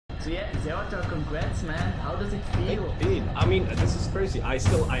So yeah, Zerator, congrats, man. How does it feel? Indeed. I mean, this is crazy. I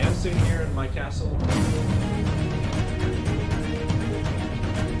am sitting here in my castle.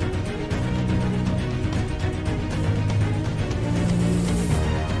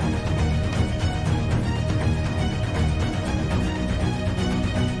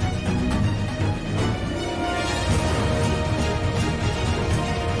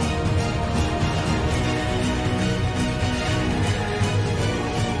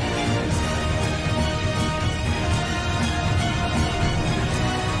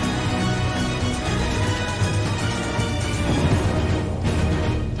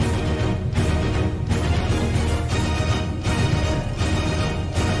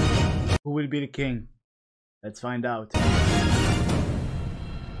 Who will be the king? Let's find out.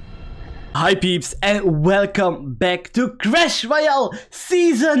 Hi peeps and welcome back to Crash Royale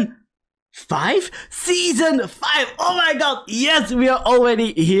Season 5? Season 5! Oh my god! Yes, we are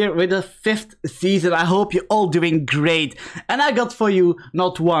already here with the 5th season. I hope you're all doing great. And I got for you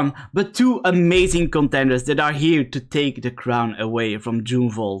not one, but two amazing contenders that are here to take the crown away from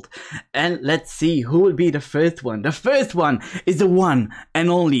Junvold. And let's see who will be the first one. The first one is the one and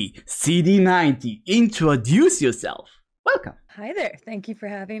only CD90. Introduce yourself. Welcome. Hi there. Thank you for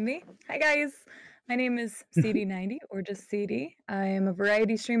having me. Hi guys. My name is CD90 or just CD. I am a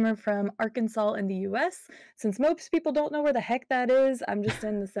variety streamer from Arkansas in the US. Since most people don't know where the heck that is, I'm just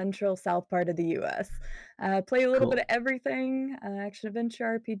in the central south part of the US. I play a little bit of everything, action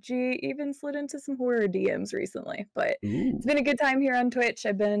adventure, RPG, even slid into some horror DMs recently. But It's been a good time here on Twitch.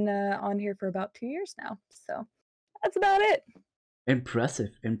 I've been on here for about 2 years now. So that's about it.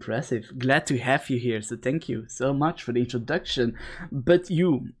 Impressive, impressive. Glad to have you here, so thank you so much for the introduction. But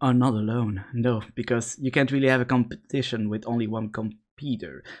you are not alone, no, because you can't really have a competition with only one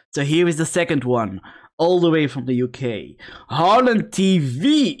competitor. So here is the second one, all the way from the UK. Harlan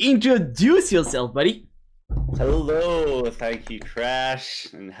TV, introduce yourself, buddy. Hello, thank you, Crash,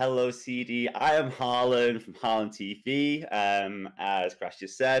 and hello, CD. I am Harlan from Harlan TV. As Crash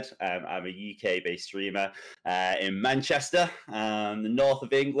just said, I'm a UK-based streamer in Manchester, the north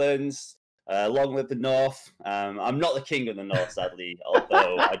of England. Long live the North. I'm not the king of the North, sadly,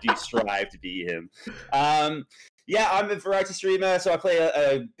 although I do strive to be him. Yeah, I'm a variety streamer, so I play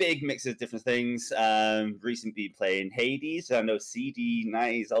a big mix of different things. Recently been playing Hades. I know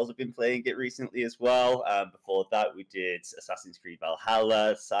CD90's also been playing it recently as well. Before that, we did Assassin's Creed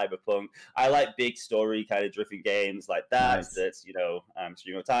Valhalla, Cyberpunk. I like big story kind of driven games like that. Nice. That's, you know,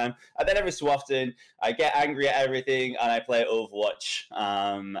 stream of time. And then every so often, I get angry at everything and I play Overwatch.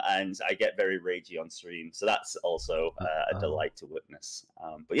 And I get very ragey on stream. So that's also a delight to witness.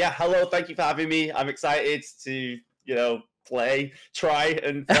 But yeah, hello, thank you for having me. I'm excited to, you know, try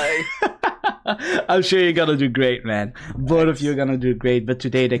and play. I'm sure you're gonna do great, man. Both of you are gonna do great, but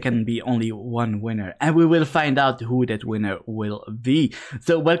today there can be only one winner, and we will find out who that winner will be.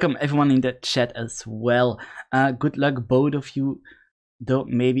 So welcome everyone in the chat as well. Good luck, both of you, though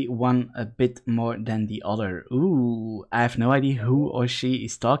maybe one a bit more than the other. Ooh, I have no idea who or she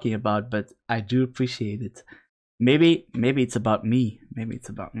is talking about, but I do appreciate it. Maybe it's about me. Maybe it's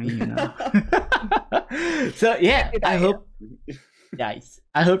about me, you know. So yeah, I hope, guys,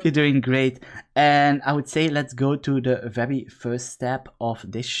 I hope you're doing great. And I would say let's go to the very first step of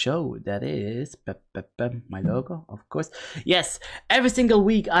this show. That is my logo, of course. Yes, every single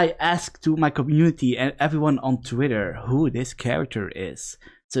week I ask to my community and everyone on Twitter who this character is,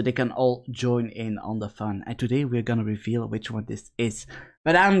 so they can all join in on the fun. And today we're gonna reveal which one this is.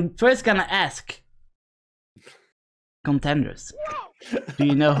 But I'm first gonna ask contenders, do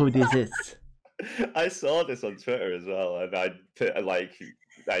you know who this is? I saw this on Twitter as well, and I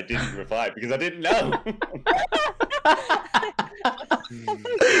didn't reply because I didn't know.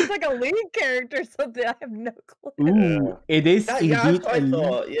 It's like a league character or something. I have no clue. Ooh, it is indeed I a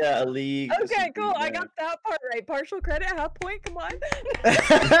thought, yeah, a league. Okay, cool. I got that part right. Partial credit, half point. Come on.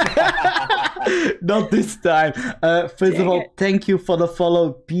 Not this time. First of Dang all, it. thank you for the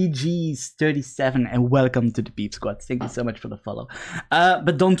follow, PGs37, and welcome to the Peep Squad. Thank you so much for the follow.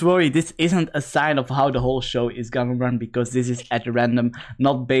 But don't worry, this isn't a sign of how the whole show is gonna run, because this is at random,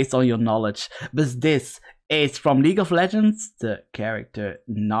 not based on your knowledge. But this is from League of Legends, the character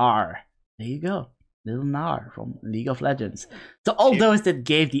Gnar. There you go. Little Gnar from League of Legends. So all those that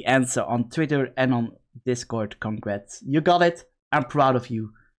gave the answer on Twitter and on Discord, congrats. You got it. I'm proud of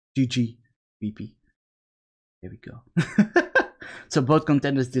you. GG. VP. There we go. So both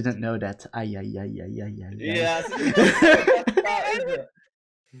contenders didn't know that. Yeah.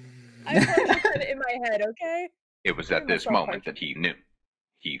 I have it in my head, okay? It was at this moment that he knew.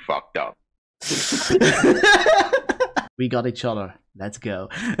 He fucked up. We got each other. Let's go.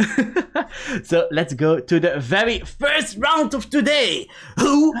 So let's go to the very first round of today.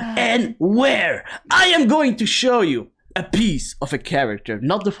 Who and where? I am going to show you a piece of a character,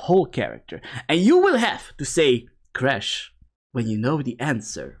 not the whole character. And you will have to say CRACH when you know the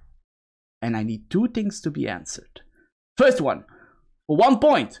answer. And I need 2 things to be answered. First one, for 1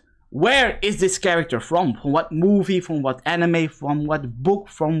 point. Where is this character from? From what movie? From what anime? From what book?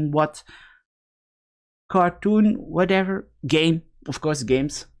 From what cartoon? Whatever. Game. Of course,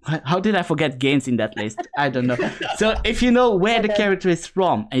 games. How did I forget games in that list? I don't know. So if you know where the character is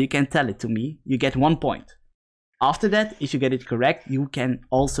from and you can tell it to me, you get 1 point. After that, if you get it correct, you can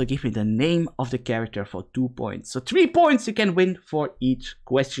also give me the name of the character for 2 points. So 3 points you can win for each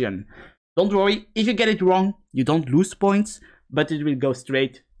question. Don't worry, if you get it wrong, you don't lose points, but it will go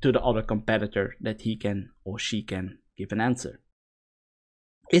straight to the other competitor that he can or she can give an answer.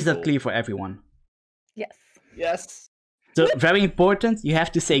 Is that clear for everyone? Yes. Yes. So very important, you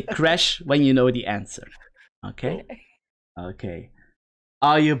have to say CRACH when you know the answer. Okay? Okay.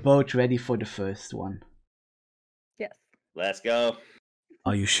 Are you both ready for the first one? Yes. Let's go.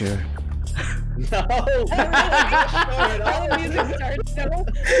 Are you sure? No. The music starts, no?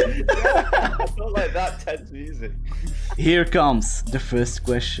 I felt like that tense music. Here comes the first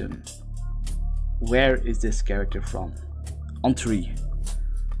question. Where is this character from? On 3.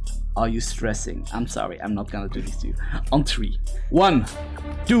 Are you stressing? I'm sorry, I'm not gonna do this to you. On 3. 1,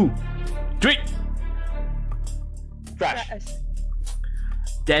 2, 3. CRACH.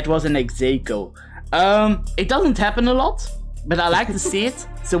 That was an Execo. It doesn't happen a lot, but I like to see it.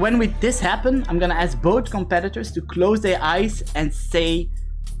 So when this happen, I'm gonna ask both competitors to close their eyes and say,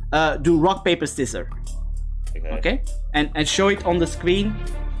 do rock, paper, scissors. Okay? And show it on the screen.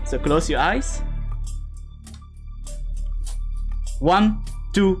 So close your eyes. 1,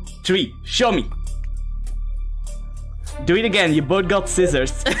 2, 3. Show me. Do it again. You both got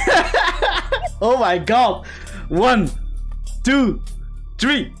scissors. Oh my god. 1, 2,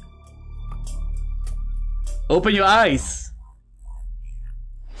 3. Open your eyes.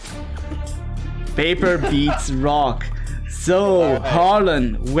 Paper beats rock. So,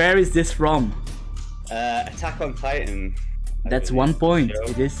 Harlan, where is this from? Attack on Titan. That's 1 point.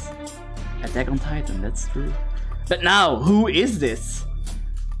 It is Attack on Titan, that's true. But now, who is this?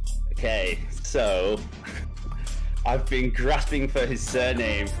 Okay, so I've been grasping for his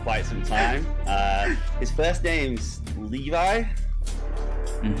surname for quite some time. His first name's Levi,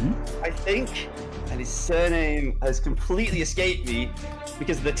 I think, and his surname has completely escaped me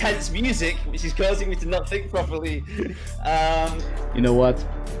because of the tense music, which is causing me to not think properly. You know what?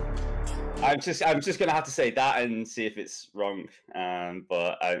 I'm just gonna have to say that and see if it's wrong.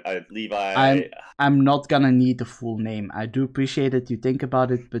 But Levi. I'm not gonna need the full name. I do appreciate that you think about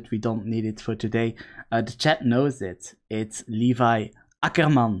it, but we don't need it for today. The chat knows it. It's Levi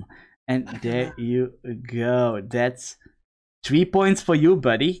Ackerman, and there you go. That's 3 points for you,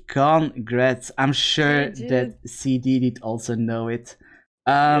 buddy. Congrats. I'm sure that CD did also know it.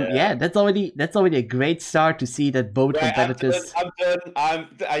 Yeah, that's already a great start to see that both competitors. I'm done.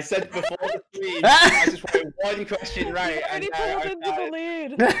 I said before the stream, I just wanted 1 question right. Already pulled into the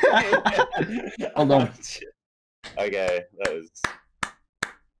lead. Hold on. Okay, that was.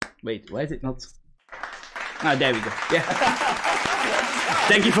 Wait, why is it not? Oh, there we go. Yeah.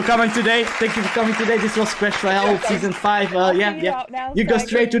 Thank you for coming today. This was Crash Royale season 5. Yeah. You go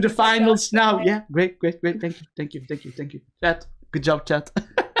straight to the finals now. Yeah, great. Thank you. Chat. Good job, chat.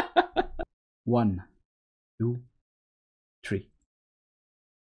 1, 2, 3.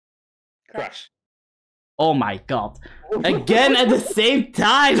 CRACH. Oh my god. Again at the same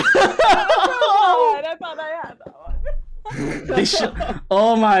time. I thought I had that one.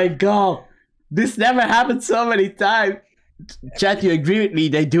 Oh my god. This never happened so many times. Chat, you agree with me?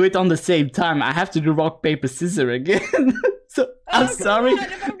 They do it on the same time. I have to do rock, paper, scissors again. So I'm sorry. God,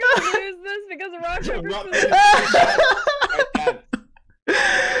 if I'm gonna lose this because of rock, paper, scissors.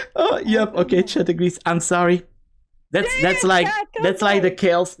 Oh, yep. Okay, chat agrees. I'm sorry. That's like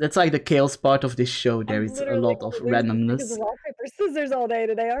the chaos part of this show. There is a lot of randomness. Because of rock, paper, scissors all day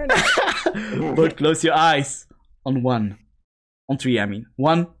today, aren't I? But close your eyes. On 3. I mean,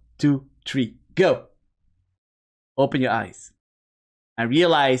 1, 2, 3. Go. Open your eyes. I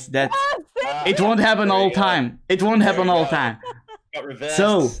realize that it won't happen all time. It won't happen all time. Got reversed.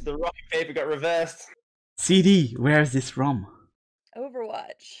 So the rock paper got reversed. CD, where is this from?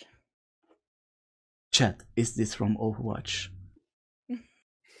 Overwatch. Chat, is this from Overwatch?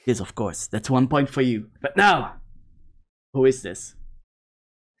 Yes, of course. That's 1 point for you. But now, who is this?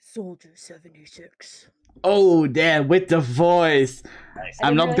 Soldier 76. Oh, there with the voice. Nice.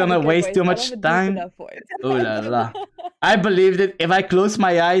 I'm not gonna waste too much time. Oh la la. I believed it. If I close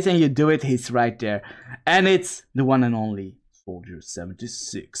my eyes and you do it, he's right there. And it's the one and only Soldier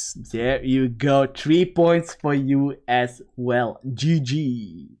 76. There you go. 3 points for you as well.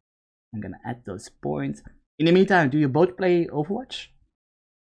 GG. I'm gonna add those points. In the meantime, do you both play Overwatch?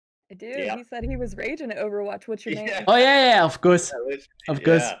 I do. Yeah. He said he was raging at Overwatch. What's your name? Oh yeah, of course. Of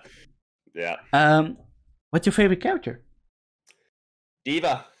course. Yeah. What's your favorite character?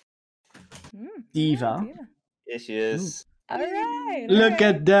 Diva. Diva. Here she is. All right. Look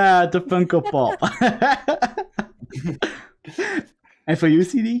at that, the Funko Pop. And for you,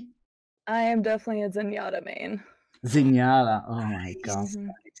 CD? I am definitely a Zenyatta main. Zenyatta. Oh my god.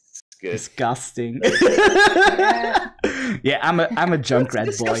 Good. Disgusting. Yeah, I'm a Junkrat boy.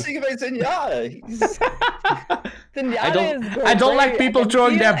 Disgusting about Zenyatta. Zenyatta I don't like people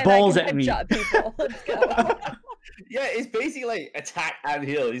throwing their balls at me. People. Let's go. Yeah, it's basically like attack and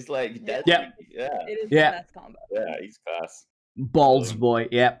heal. He's like dead. Yeah. It is Yeah. the best combo. Yeah, he's class. Balls boy.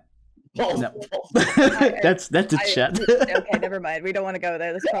 Yeah. Balls, No. balls. That's the chat. Okay, never mind. We don't want to go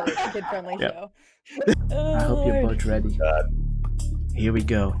there. This is probably a kid-friendly show. I hope you're both ready. Here we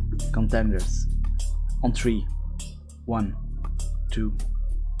go. Contenders. On 3. 1, 2,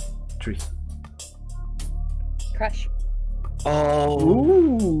 3. Crash. Oh.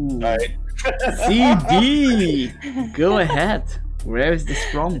 Ooh. Alright. CD. Go ahead. Where is this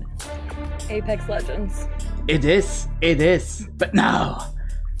from? Apex Legends. It is. It is. But now,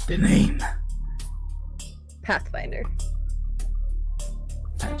 the name. Pathfinder.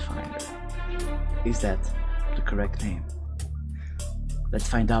 Pathfinder. Is that the correct name? Let's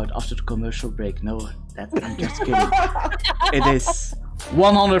find out after the commercial break. No, I'm just kidding. It is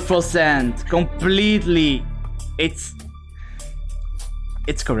 100% completely. It's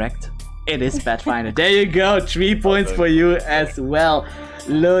correct. It is Pathfinder. There you go. 3 points for you as well.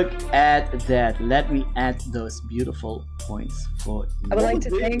 Look at that. Let me add those beautiful points for you. I would like to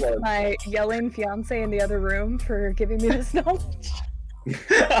thank my yelling fiance in the other room for giving me this knowledge.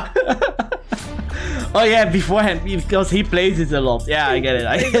 Oh yeah, beforehand, because he plays it a lot. Yeah, I get it.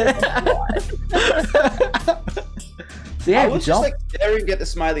 So yeah, I was just like staring at the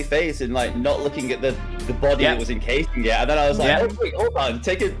smiley face and like not looking at the body that was encasing it, and then I was like, oh wait, hold on,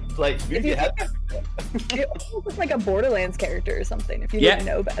 take it, like move your head. It looks like a Borderlands character or something if you didn't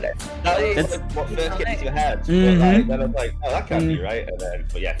know better. That was That's what first came into your head. But, like, then I was like, oh, that can't be right. And then,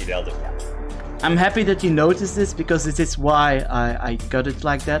 but yeah, he nailed it. I'm happy that you noticed this, because this is why I got it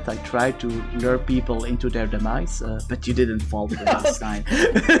like that. I tried to lure people into their demise, but you didn't fall for that this time.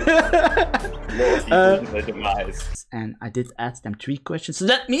 Their demise. And I did ask them 3 questions, so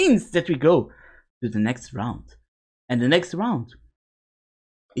that means that we go to the next round. And the next round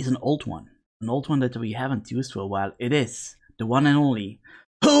is an old one that we haven't used for a while. It is the one and only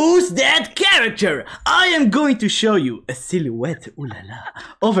Who's That Character? I am going to show you a silhouette, ooh la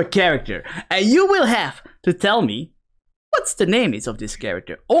la, of a character, and you will have to tell me what's the name is of this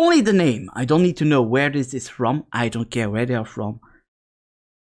character. Only the name. I don't need to know where this is from. I don't care where they are from.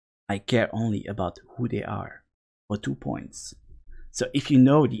 I care only about who they are, for 2 points. So if you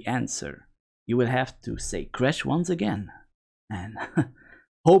know the answer, you will have to say Crash once again, and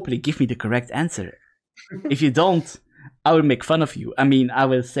hopefully give me the correct answer. If you don't, I will make fun of you. I mean, I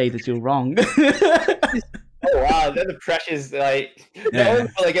will say that you're wrong. Oh wow, then the pressure's like, not only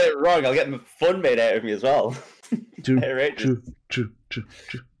will I get it wrong, I'll get fun made out of me as well. True.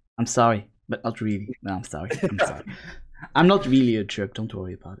 I'm sorry, but not really. No, I'm sorry. I'm not really a jerk, don't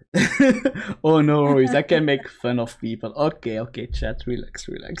worry about it. Oh no worries, I can make fun of people. Okay, chat, relax.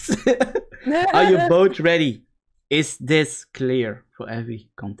 Are you both ready? Is this clear for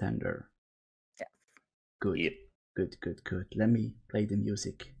every contender? Yeah. Good. Yep. Good. Let me play the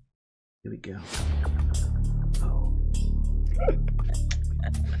music. Here we go. Oh.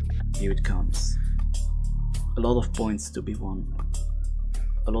 Here it comes. A lot of points to be won.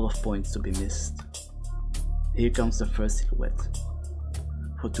 A lot of points to be missed. Here comes the first silhouette.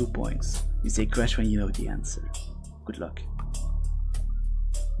 For 2 points. You say Crash when you know the answer. Good luck.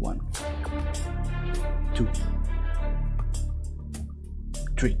 1, 2,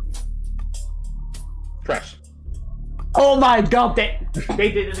 3. Crash. Oh my god, they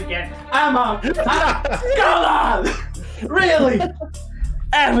did it again. I'm out. Come on! Really?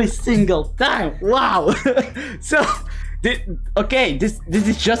 Every single time. Wow. So, this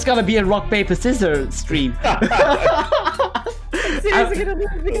is just gonna be a rock, paper, scissors stream. Seriously gonna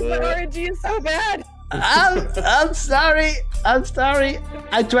lose because my RNG is so bad. I'm sorry.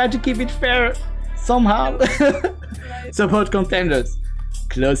 I tried to keep it fair somehow. So both contenders,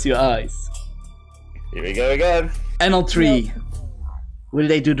 close your eyes. Here we go again. And on 3, will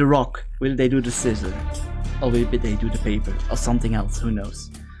they do the rock? Will they do the scissor? Or will they do the paper? Or something else? Who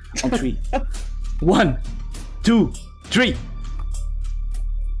knows? On 3. 1, 2, 3.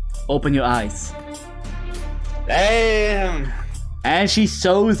 Open your eyes. Damn. And she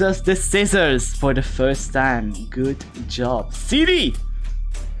shows us the scissors for the first time. Good job. CD!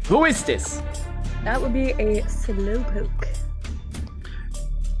 Who is this? That would be a Slowpoke.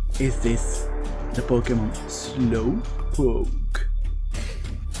 Is this the Pokemon Slowpoke?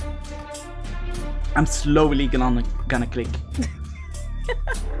 I'm slowly gonna click.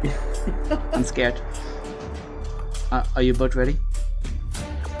 I'm scared. Are you both ready?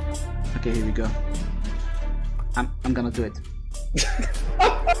 Okay, here we go. I'm gonna do it.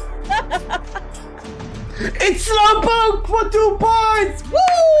 It's Slowpoke for 2 points!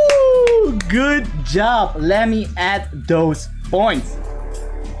 Woo! Good job. Let me add those points.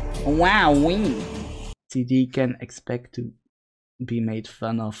 Wow, win. CD can expect to be made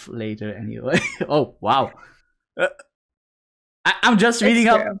fun of later anyway. Oh, wow. I'm just reading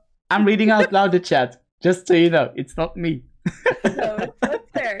out. I'm reading out loud the chat. Just so you know, it's not me. No,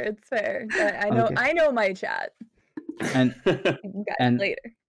 it's fair. It's fair. I know my chat. And and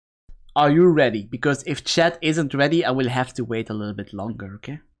later. Are you ready? Because if chat isn't ready, I will have to wait a little bit longer.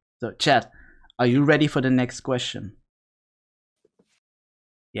 Okay. So chat, are you ready for the next question?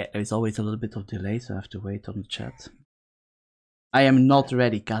 Yeah, there's always a little bit of delay, so I have to wait on the chat. I am not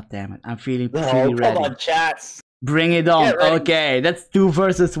ready. God damn it! I'm feeling pretty ready. Come on, chats. Bring it on. Okay, that's 2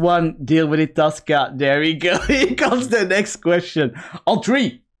 versus 1. Deal with it, Tosca. There we go. Here comes the next question. On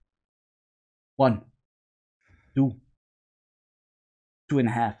 3. 1, 2,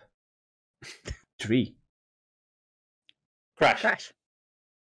 2.5, 3. Crash.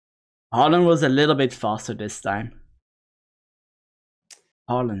 Harlan was a little bit faster this time.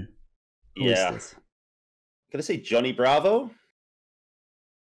 Harlan. Who is this? Can I say Johnny Bravo?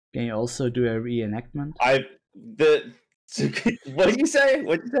 Can you also do a reenactment? What did you say?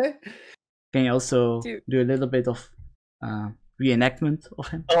 Can you also do a little bit of reenactment of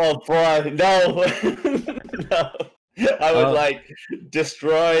him? Oh boy, no. No. I would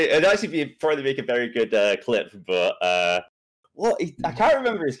destroy. It'd actually probably make a very good clip, but I can't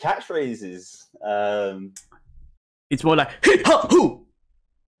remember his catchphrases. It's more like "Hey, ha, hoo!"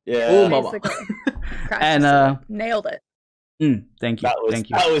 Yeah. Oh, mama. And nailed it. Thank you.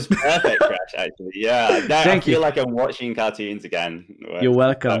 That was perfect, Crash. Actually, yeah. I feel like I'm watching cartoons again. You're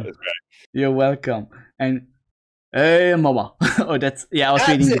welcome. You're welcome. And hey, mama. Oh, that's I was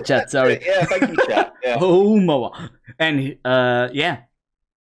reading the chat. Sorry. Yeah, thank you, chat. Yeah. Oh, mama. And yeah,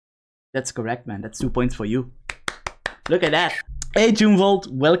 that's correct, man. That's 2 points for you. Look at that. Hey, Junvold,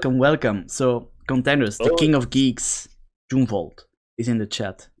 welcome. So, contenders, the king of geeks, Junvold, is in the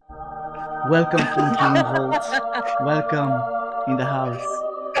chat. Welcome, King Junvold. Welcome in the house.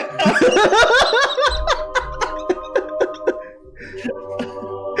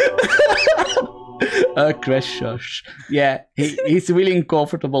 Crash Shush. Yeah, he's really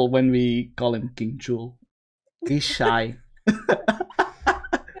uncomfortable when we call him King Jewel. He's shy.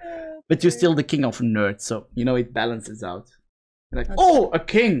 But you're still the king of nerds, so you know it balances out. Like, oh, a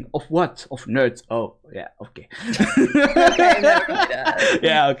king of what? Of nerds. Oh, yeah, okay.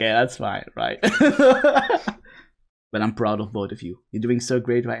 Yeah, okay, that's fine, right? But I'm proud of both of you. You're doing so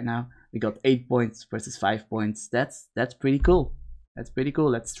great right now. We got 8 points versus 5 points. That's pretty cool. That's pretty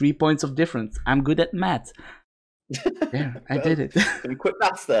cool. That's 3 points of difference. I'm good at math. There, I did it. Quick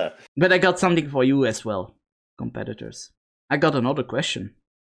master. But I got something for you as well, competitors. I got another question.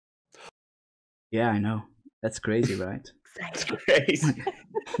 Yeah, I know. That's crazy, right? That's crazy.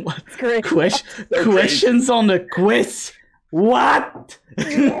 What? Questions on the quiz? What?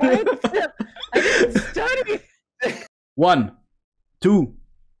 What? I didn't study. 1, 2,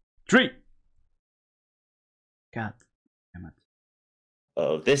 3. God damn it.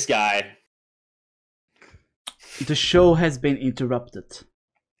 Oh, this guy. The show has been interrupted.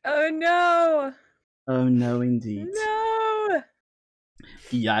 Oh no. Oh no, indeed. No.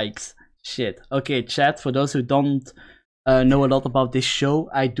 Yikes. Shit. Okay, chat, for those who don't know a lot about this show,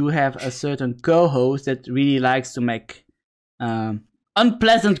 I do have a certain co-host that really likes to make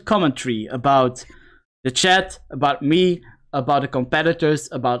unpleasant commentary about the chat, about me, about the competitors,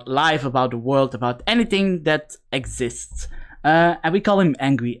 about life, about the world, about anything that exists. And we call him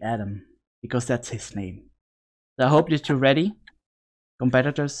Angry Adam, because that's his name. So I hope that you're ready,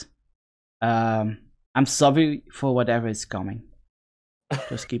 competitors. I'm sorry for whatever is coming.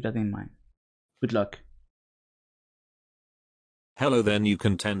 Just keep that in mind. Good luck. Hello there, new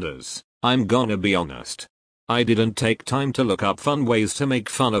contenders. I'm gonna be honest. I didn't take time to look up fun ways to make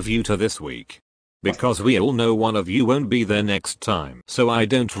fun of you this week. Because we all know one of you won't be there next time. So I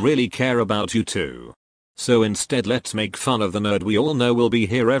don't really care about you two. So instead let's make fun of the nerd we all know will be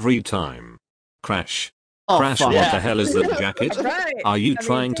here every time. Crash. Oh, Crash, fuck. what the hell is that jacket? Right. Are you I mean,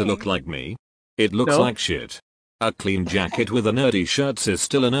 trying to look dang. like me? It looks No. like shit. A clean jacket with a nerdy shirt is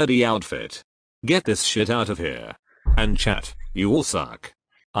still a nerdy outfit. Get this shit out of here. And chat, you all suck.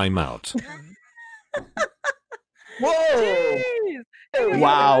 I'm out. Whoa! Jeez.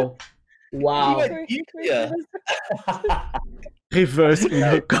 Wow. You Wow. went deep here. Reverse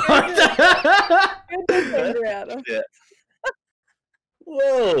Uno card. Good finger at him. Shit.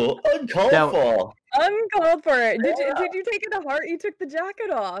 Whoa! Uncalled Now- for. Uncalled for it. Did you take it to heart? You took the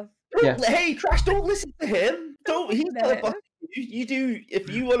jacket off. Yeah. Hey, Crash! Don't listen to him. Don't. He's No. not you do. If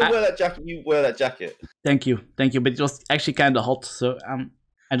you want to wear that jacket, you wear that jacket. Thank you. But it was actually kind of hot, so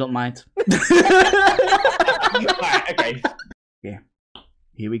I don't mind. Alright, okay.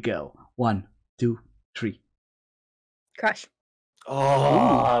 Here we go. 1, 2, 3. Crash.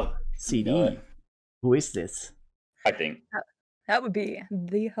 Oh, CD. God. Who is this? I think. That would be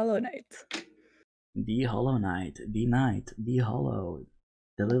the Hollow Knight. The Hollow Knight. The Knight. The Hollow.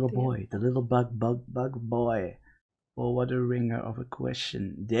 The little boy. The little bug boy. Oh, what a ringer of a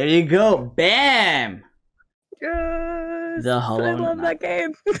question. There you go. Bam! Yes. The Hollow I love Knight. that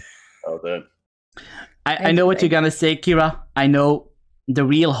game. Well done. I know what you're gonna say, Kira. I know the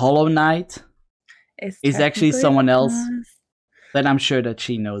real Hollow Knight, Is actually technically someone else. us. but I'm sure that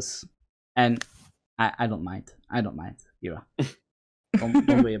she knows. And I don't mind. I don't mind, Kira. Don't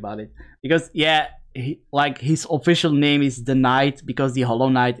worry about it. Because, yeah, his official name is the Knight, because the Hollow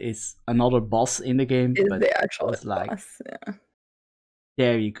Knight is another boss in the game. Is but the actual it's like- boss. Yeah.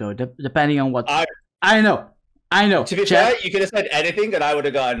 there you go. Depending on what... I- I know. To be Chat- fair, you could have said anything and I would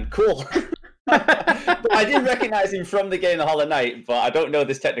have gone, cool. But I did recognize him from the game The Hollow Knight, but I don't know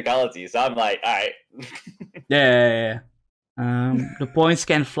this technicality, so I'm like, alright. Yeah. The points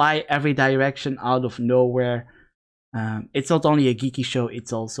can fly every direction out of nowhere. It's not only a geeky show,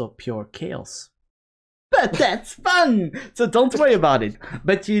 it's also pure chaos. But that's fun! So don't worry about it.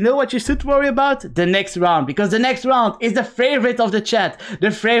 But you know what you should worry about? The next round. Because the next round is the favorite of the chat.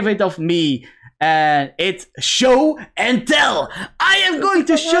 The favorite of me. And it's show and tell. I am going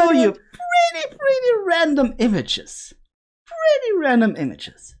to show you pretty random images. Pretty random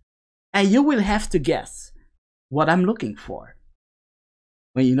images. And you will have to guess what I'm looking for.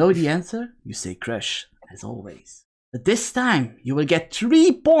 When you know the answer, you say crush, as always. But this time, you will get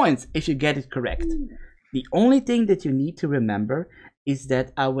 3 points if you get it correct. The only thing that you need to remember is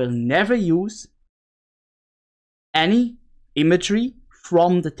that I will never use any imagery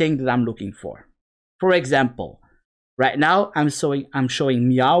from the thing that I'm looking for. For example, right now I'm showing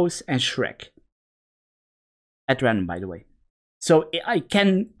Meows and Shrek. At random, by the way. So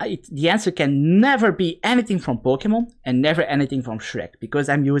the answer can never be anything from Pokemon and never anything from Shrek, because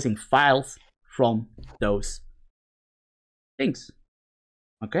I'm using files from those things.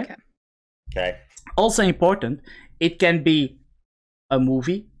 Okay? Okay. Also important, it can be a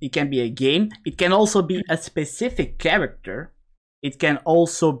movie, it can be a game, it can also be a specific character, it can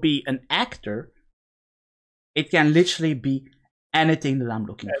also be an actor, it can literally be anything that I'm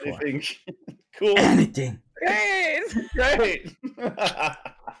looking Anything. for. Cool. Anything. Great! Great.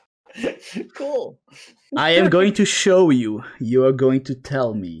 Cool. I am going to show you. You are going to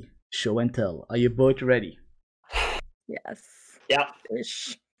tell me. Show and tell. Are you both ready? Yes. Yeah.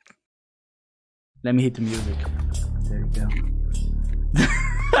 Ish. Let me hit the music. There we go.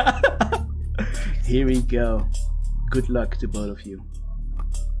 Here we go. Good luck to both of you.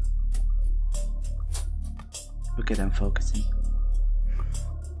 Look at them focusing.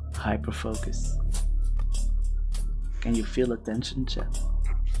 Hyper focus. Can you feel the tension, chat?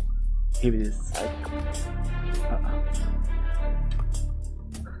 Here it is. Uh-oh.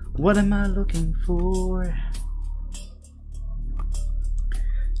 What am I looking for?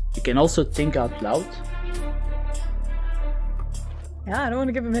 You can also think out loud. Yeah, I don't want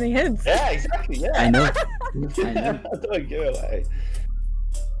to give him any hints. Yeah, exactly. Yeah. I know. I know. Don't give it away.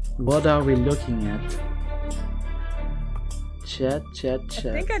 What are we looking at? Chat. I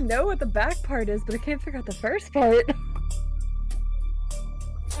think I know what the back part is, but I can't figure out the first part.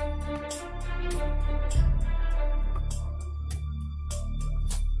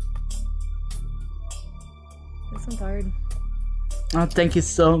 This one's hard. Oh, thank you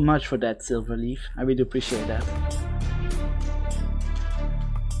so much for that, Silverleaf. I really appreciate that.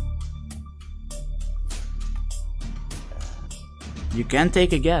 You can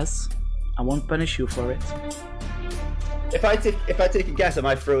take a guess. I won't punish you for it. If I take a guess, am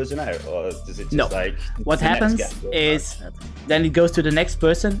I frozen out, or does it just No. like What the next happens guess goes is back? then it goes to the next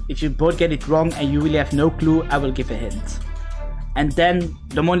person. If you both get it wrong and you really have no clue, I will give a hint. And then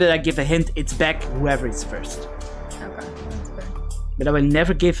the moment that I give a hint, it's back whoever is first. Okay, that's fair. But I will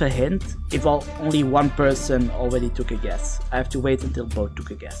never give a hint if only one person already took a guess. I have to wait until both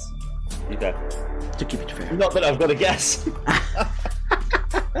took a guess Okay. to keep it fair. Not that I've got a guess.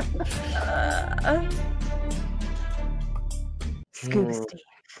 Scuba Steve.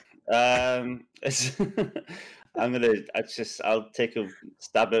 It's I'll take a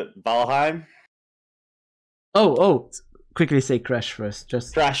stab at Valheim. Oh, quickly say crash first.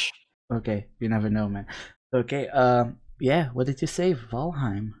 Just Crash. okay. You never know, man. Okay. Yeah. What did you say,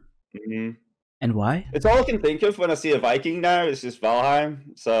 Valheim? Mhm. And why? It's all I can think of when I see a Viking now. It's just Valheim.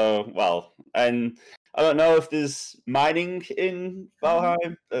 So, well, and I don't know if there's mining in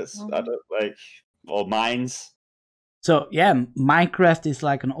Valheim. I don't like, or mines. So yeah, Minecraft is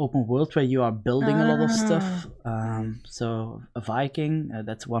like an open world where you are building a lot of stuff. So a Viking,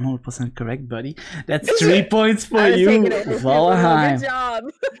 that's 100% correct, buddy. That's Is 3 it? points for I was you, taking it over Valheim. Good job.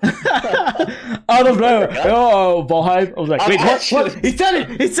 Out of nowhere, oh Valheim! I was like, I'm wait, what? actually- What? He said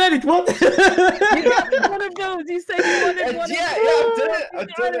it! He said it! What? You got one of those. You said you wanted one Yeah, of I've those. done it. I've You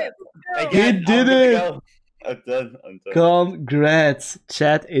done got it. Go. Again, He did I'm gonna it. go. I'm done. Congrats!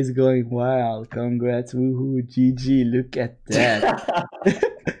 Chat is going wild. Congrats! Woohoo! GG! Look at that.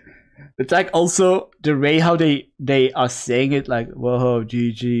 It's like also the way how they are saying it, like whoa,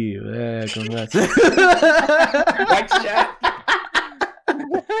 GG! Yeah, congrats. Thanks, chat.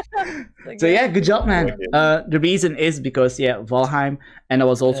 So yeah, good job, man. The reason is because Valheim, and I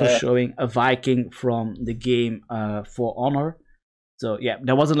was also Yeah. showing a Viking from the game For Honor. So yeah,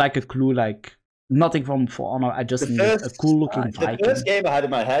 there wasn't like a clue, like nothing from For Honor. I just needed a cool looking The Viking. first game I had in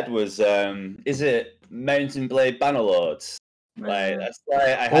my head was is it Mountain Blade Bannerlords? Like that's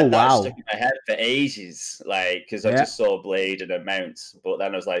why I had that stuck in my head for ages. Like because I just saw a blade and a mount, but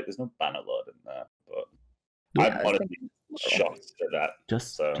then I was like, "There's no Bannerlord in there." But I'm honestly shocked at that.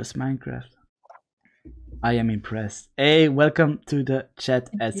 Just Minecraft. I am impressed. Hey, welcome to the chat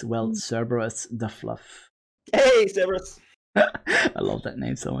as well, Cerberus the Fluff. Hey, Cerberus. I love that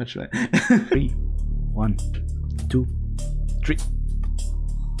name so much, man. 3, 1, 2, 3.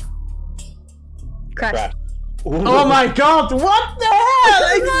 Crash. Oh my god, what the hell?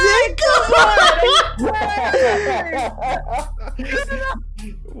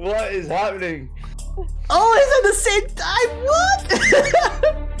 What is happening? Oh, it's at the same time?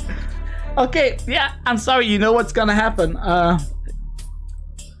 What? Okay, yeah, I'm sorry, you know what's gonna happen.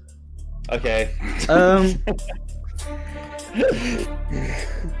 Okay.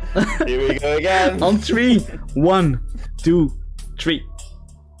 Here we go again. On 3, 1, 2, 3.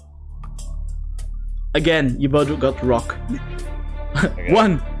 Again, you both got rock. Okay.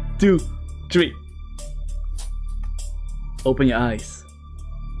 1, 2, 3. Open your eyes.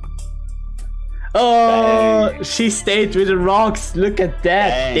 Oh, Bang. she stayed with the rocks. Look at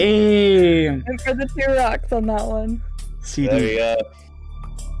that. Damn. And for the 2 rocks on that one. CD. There we go.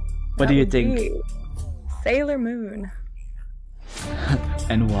 What do you think? Sailor Moon.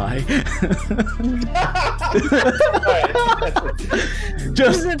 And why?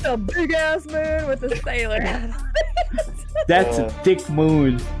 Just it's a big ass moon with a sailor hat on it. That's a thick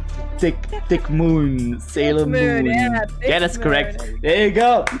moon. Thick moon. Sailor Moon, Moon. yeah, thick that's moon. correct. There you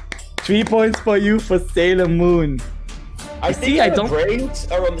go. 3 points for you for Sailor Moon. I See, think I our don't- brains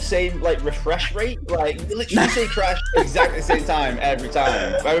are on the same like refresh rate. Like we literally say crash exactly the same time every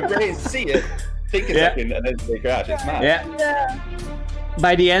time. Our brains see it, think a second, and then say crash. It's mad. Yeah.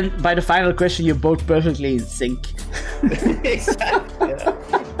 By the final question, you're both perfectly in sync. Exactly. Yeah.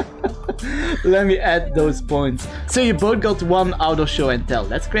 Let me add those points. So you both got 1 out of show and tell.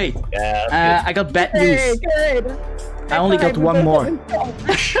 That's great. Yeah. That's I got bad Hey, news. good. I only got 1 more.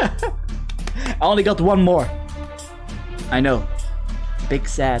 I only got 1 more. I know. Big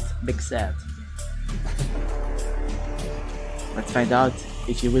sad. Big sad. Let's find out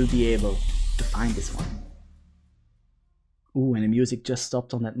if you will be able to find this one. Ooh, and the music just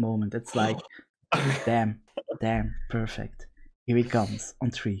stopped on that moment. It's like, damn, perfect. Here it comes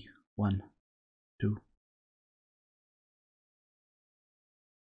on 3, 1, 2,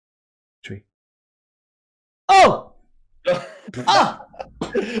 3. Oh! Ah!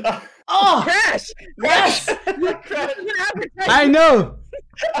 Oh! Crash! Yes! Crash. I know!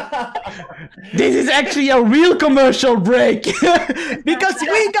 This is actually a real commercial break! Because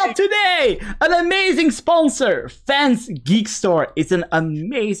we got today an amazing sponsor! Fans Geek Store is an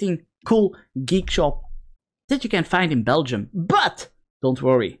amazing, cool geek shop that you can find in Belgium. But don't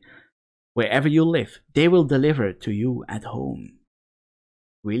worry, wherever you live. They will deliver to you at home.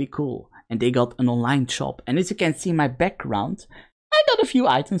 Really cool. And they got an online shop. And as you can see in my background, I got a few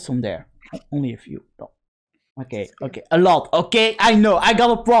items from there. Only a few. Oh. Okay, okay, a lot. Okay, I know, I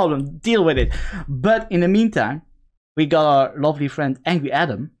got a problem. Deal with it. But in the meantime, we got our lovely friend Angry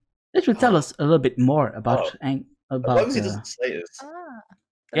Adam. That will tell us a little bit more about As long as he doesn't slate us.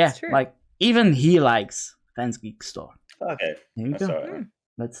 That's yeah, true. like even he likes Fans Geek Store. Okay. Here you That's go. alright.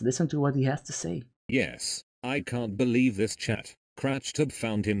 Let's listen to what he has to say. Yes, I can't believe this chat. CRACH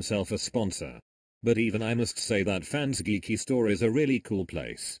found himself a sponsor. But even I must say that Fans Geeky Store is a really cool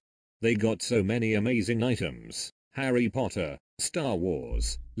place. They got so many amazing items. Harry Potter, Star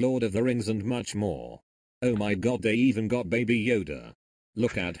Wars, Lord of the Rings and much more. Oh my god, they even got Baby Yoda.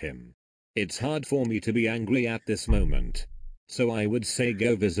 Look at him. It's hard for me to be angry at this moment. So I would say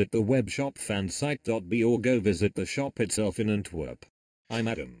go visit the webshop fansite.be or go visit the shop itself in Antwerp. I'm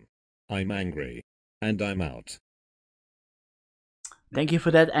Adam. I'm angry. And I'm out. Thank you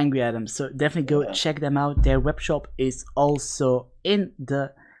for that, Angry Adam. So definitely go check them out. Their webshop is also in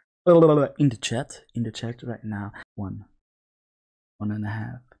the chat right now. 1,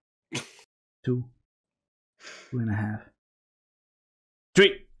 1.5, 2, 2.5,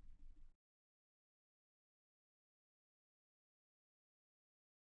 3.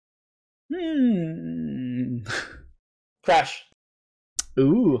 Crash.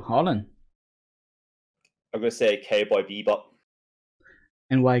 Ooh, Holland. I'm gonna say Cowboy Bebop.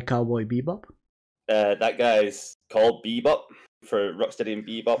 And why Cowboy Bebop? That guy's called Bebop for Rocksteady and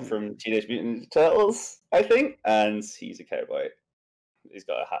Bebop from Teenage Mutant Ninja Turtles, I think, and he's a cowboy. He's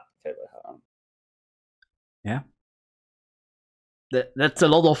got a cowboy hat on. Yeah. That's a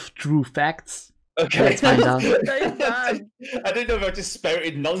lot of true facts. Okay. Let's find out. I didn't know if I just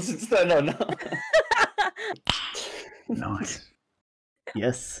spouted nonsense then or not. Nice.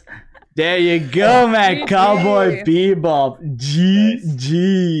 Yes. There you go, man. Cowboy Bebop.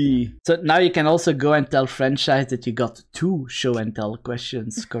 GG. So now you can also go and tell Franchise that you got 2 show and tell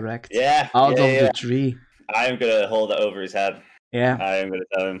questions correct. Yeah. Out of the 3. I am gonna hold it over his head. Yeah. I am gonna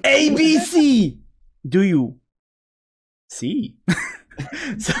tell him. ABC. Do you see?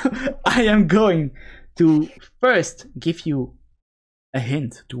 So I am going to first give you a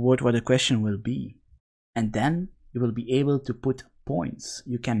hint toward what the question will be, and then you will be able to put points.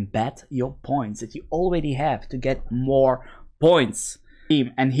 You can bet your points that you already have to get more points.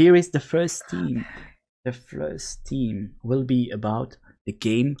 And here is the first team. The first team will be about the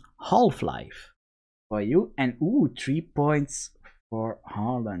game Half-Life for you, and 3 points for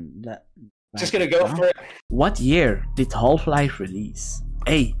Harlan. Just gonna go for it. What year did Half-Life release?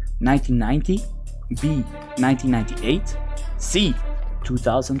 A. 1990, B. 1998, C.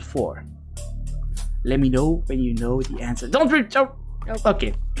 2004. Let me know when you know the answer. Don't reach out.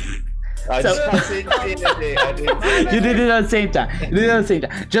 Okay. I So- just did it. You did it at the same time. You did it at the same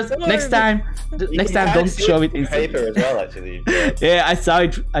time. Just next time, don't show it in paper as well, actually. Yeah. Yeah, I saw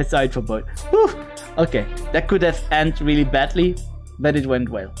it for both. Whew. Okay, that could have ended really badly, but it went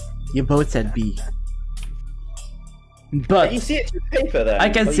well. You both said B. But You see it through paper then? I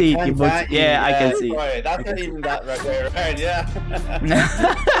can Oh, see you it, you can, both- can't you? yeah, I can see it. Right, that's not even that right way around, yeah.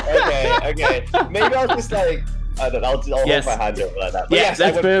 Okay. Maybe I'll just like, I don't know, I'll Yes. hold my hand over like that. But yes,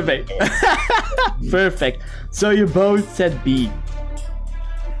 I that's went- perfect. Perfect. So you both said B.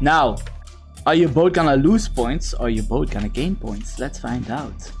 Now, are you both gonna lose points or are you both gonna gain points? Let's find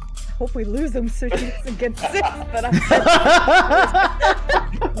out. Hope we lose them so he doesn't get 6, but I'm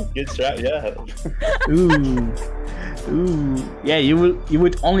Good strat, yeah. Ooh. Yeah, you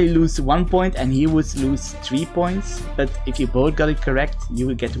would only lose 1 point and he would lose 3 points. But if you both got it correct, you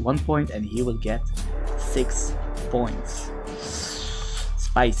will get 1 point and he will get 6 points.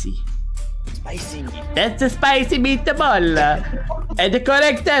 Spicy. Spicy. That's a spicy meatball. And the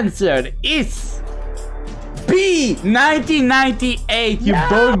correct answer is B. 1998. You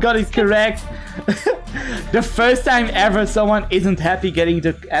both got it correct. The first time ever someone isn't happy getting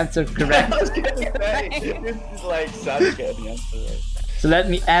the answer correct. I was gonna say, this is like Santa getting the answer right. So let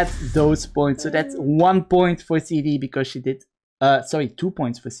me add those points. So that's 1 point for CD because she did 2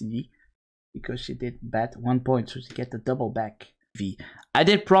 points for CD because she did bad. 1 point, so she get the double back. V. I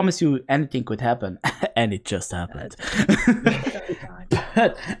did promise you anything could happen, and it just happened.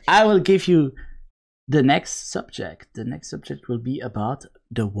 But I will give you the next subject. The next subject will be about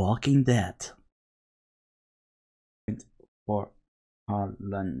The Walking Dead. For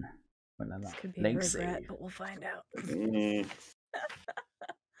Harlan. This could be a Link regret, save. but we'll find out.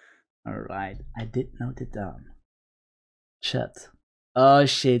 Alright, I did note it down. Chat. Oh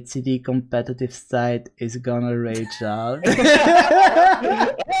shit, CD competitive side is gonna rage out.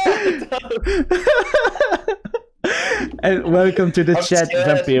 And welcome to the chat,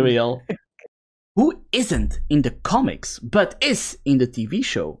 Vampirial. Who isn't in the comics, but is in the TV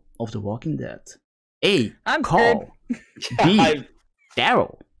show of The Walking Dead? A. I'm Carl. B.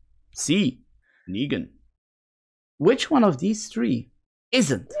 Daryl. C. Negan. Which one of these three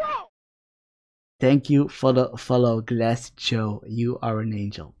isn't? Thank you for the follow, Glass Joe. You are an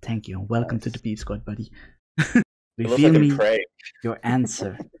angel. Thank you. Welcome to the Peep Squad, buddy. Reveal me your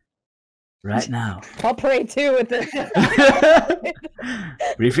answer right now. I'll pray too with this.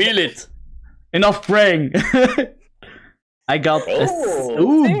 Reveal it. Enough praying. I got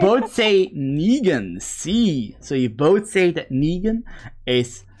ooh, both say Negan. C. So you both say that Negan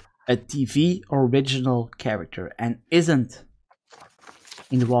is a TV original character and isn't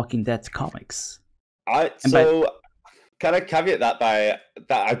in the Walking Dead comics. Can I caveat that by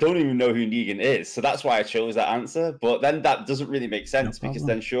that I don't even know who Negan is, so that's why I chose that answer. But then that doesn't really make sense because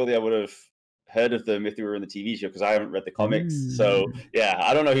then surely I would have heard of them if they were in the TV show because I haven't read the comics. So yeah,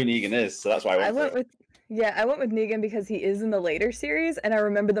 I don't know who Negan is, so that's why I went with Negan because he is in the later series, and I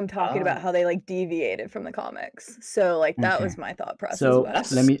remember them talking about how they like deviated from the comics. So like that was my thought process. So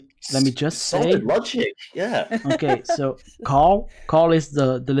let me just say solid logic. Yeah. Okay, so Carl is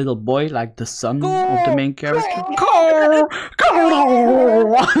the little boy, like the son of the main character. Carl.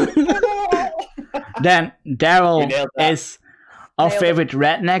 Then Daryl is our favorite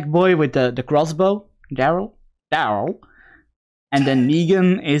redneck boy with the crossbow. Daryl. And then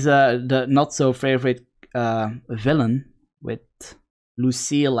Negan is the not so favorite villain with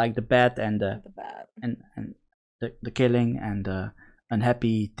Lucille, like the bat and the killing and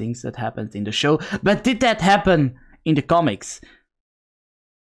unhappy things that happened in the show. But did that happen in the comics?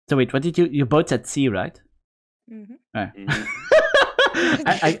 So wait, what did you both said C, right? I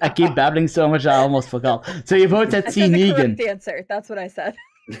keep babbling so much I almost forgot. So you both said C, Negan. The answer. That's what I said.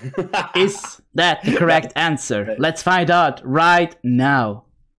 Is that the correct answer? Let's find out right now.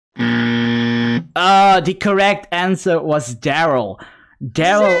 The correct answer was Daryl.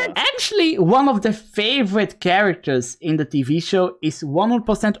 Daryl, actually one of the favorite characters in the TV show, is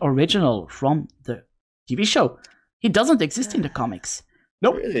 100% original from the TV show. He doesn't exist in the comics.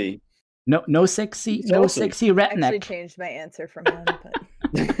 Nope. Really? No sexy redneck. I actually changed my answer from him, but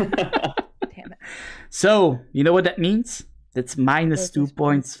damn it. So, you know what that means? That's -2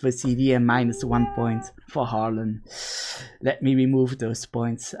 points for CD and -1 point for Harlan. Let me remove those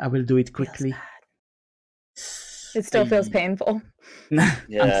points. I will do it quickly. It still feels painful.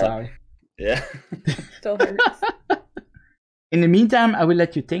 I'm sorry. Yeah. Still hurts. In the meantime, I will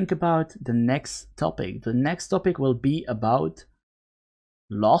let you think about the next topic. The next topic will be about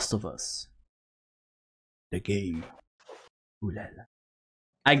Last of Us. The game. Ooh la la.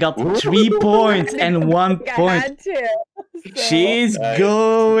 I got 3 points and 1 point. I had to, so. She's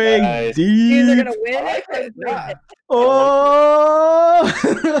going deep. She's gonna win it. Oh!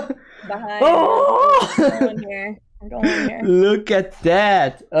 Behind. I'm going here. Look at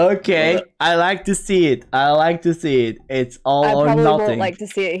that. Okay, I like to see it. It's all or nothing. I probably won't like to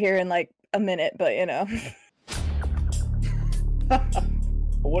see it here in like a minute, but you know.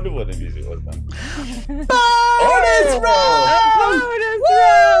 I wonder what the music was then. Bonus round! Bonus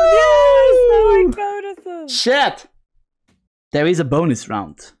round! Yes! I like bonuses! Chat! There is a bonus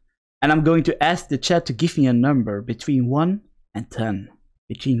round. And I'm going to ask the chat to give me a number between 1 and 10.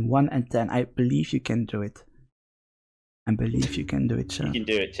 Between 1 and 10. I believe you can do it. I believe you can do it, chat. You can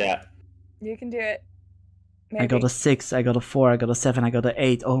do it, chat. You can do it. Maybe. I got a 6, I got a 4, I got a 7, I got a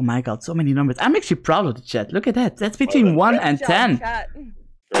 8. Oh my god, so many numbers. I'm actually proud of the chat. Look at that. That's between 1 and 10. Chat.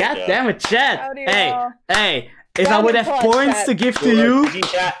 God damn it, chat. Hey, if I would have applause, points chat. to give to you,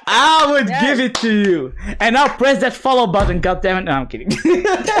 I would give it to you. And now press that follow button, god damn it. No, I'm kidding.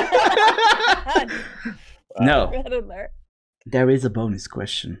 No. There is a bonus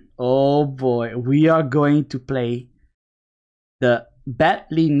question. Oh boy, we are going to play the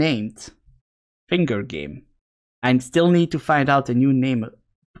badly named finger game. I still need to find out a new name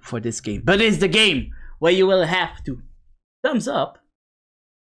for this game. But it's the game where you will have to thumbs up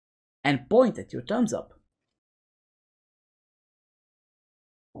and point at your thumbs up.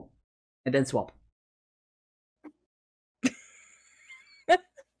 And then swap.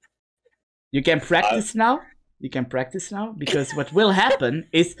 You can practice now. You can practice now, because what will happen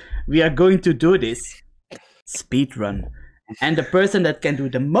is we are going to do this speed run. And the person that can do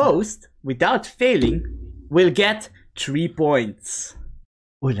the most without failing will get 3 points.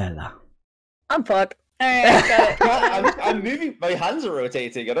 Ooh la la. I'm fucked. All right, got it. I'm moving. My hands are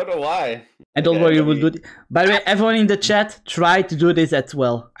rotating. I don't know why. And don't Okay, worry, let we'll me- do it. By the way, everyone in the chat, try to do this as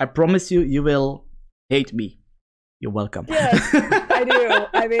well. I promise you, you will hate me. You're welcome. Yes, I do.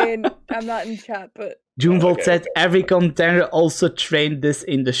 I mean, I'm not in chat, but Junvolt Okay, said okay. every contender also trained this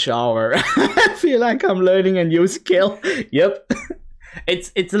in the shower. I feel like I'm learning a new skill. Yep.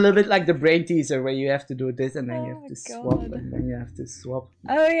 It's a little bit like the brain teaser where you have to do this and then you Oh have to my swap God. and then you have to swap.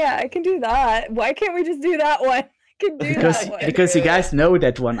 oh yeah, I can do that. Why can't we just do that one? I can do Because that one. because you guys know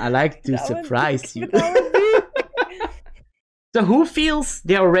that one. I like to That one- surprise you. that would be- So who feels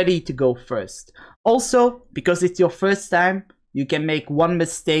they are ready to go first? Also, because it's your first time, you can make one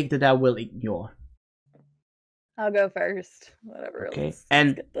mistake that I will ignore. I'll go first. Whatever. Okay, Let's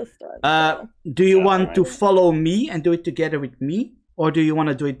and, get this done. Do you Yeah, want to alright. follow me and do it together with me? Or do you want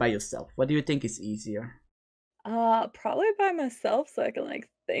to do it by yourself? What do you think is easier? Probably by myself, so I can like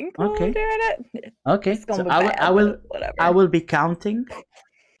think while Okay. I'm doing it. Okay, It's gonna so be I bad, will but whatever. I will be counting.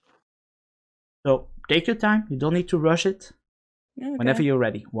 So take your time. You don't need to rush it. Okay. Whenever you're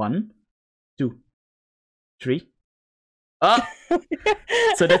ready. 1, 2, 3. Oh,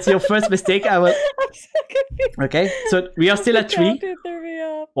 so that's your first mistake. I will. I'm so confused. Okay, so we are still at The 3, counter threw me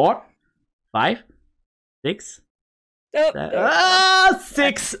off. 4, 5, 6. Oh, there we go.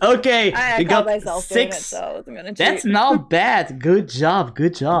 6. Okay, I we caught got myself doing it, 6. so I wasn't gonna cheat. That's not bad. Good job.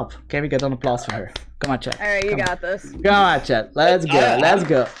 Good job. Okay, we got an applause for her. Come on, chat. All right, you Come on. got this. Come on, chat. Let's go. Let's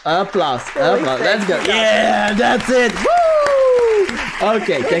go. Applause. Holy Applause. Let's go. thanks, you got Yeah, that's it. Woo!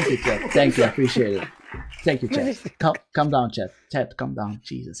 Okay, thank you, chat. Thank you. I appreciate it. Thank you, chat. Calm down, chat. Chat, calm down.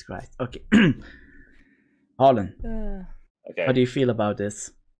 Jesus Christ. Okay. Harlan, Okay. how do you feel about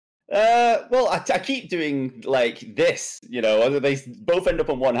this? Well, I keep doing like this, you know. They both end up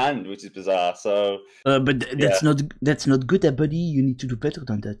on one hand, which is bizarre. So But that's not good, buddy. You need to do better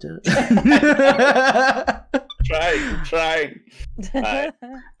than that. trying.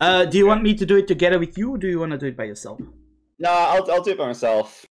 Do you want me to do it together with you, or do you want to do it by yourself? No, I'll do it by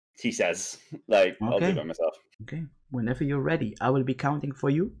myself. He says, like, I'll do Okay. it by myself. Okay. Whenever you're ready, I will be counting for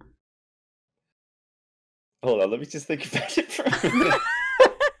you. Hold on, let me just think about it for a minute.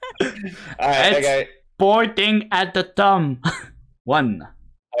 All right, It's okay. Pointing at the thumb. 1.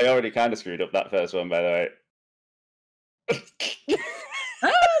 I already kind of screwed up that first one, by the way.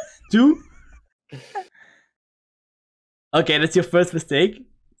 2. Okay, that's your first mistake.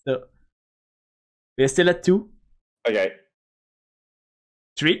 So we're still at 2. Okay.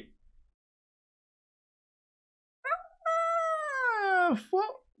 3. 4,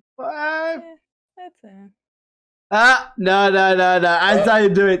 5. That's it. No. I saw you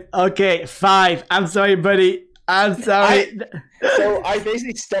do it. Okay, 5. I'm sorry, buddy. I'm sorry. So I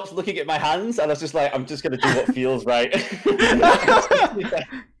basically stopped looking at my hands, and I was just like, I'm just gonna do what feels right.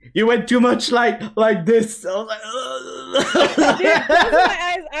 You went too much like this. I was like, Dude, closing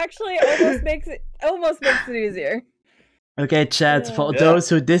my eyes actually almost makes it easier. Okay, chat. For Yeah. those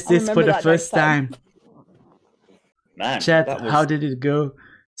who did I'll this for remember the that first next time. time, Man, chat. that was... How did it go?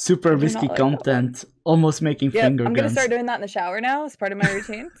 Super did risky not like that one. content. Almost making Yep, finger I'm gonna guns. start doing that in the shower now as part of my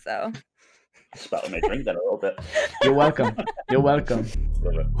routine. So That'll make drink then a little bit. You're welcome. You're welcome.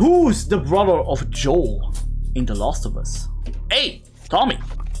 Love it. Who's the brother of Joel in The Last of Us? A. Tommy.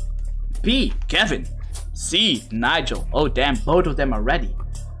 B. Kevin. C. Nigel. Oh damn, both of them are ready.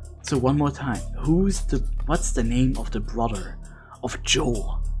 So one more time. What's the name of the brother of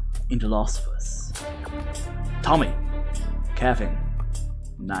Joel in The Last of Us? Tommy. Kevin.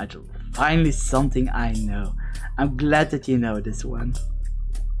 Nigel. Finally something I know. I'm glad that you know this one.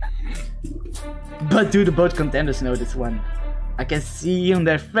 But do the both contenders know this one? I can see on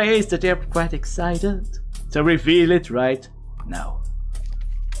their face that they're quite excited. So reveal it right now.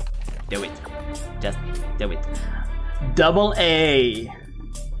 Do it. Just do it. Double A.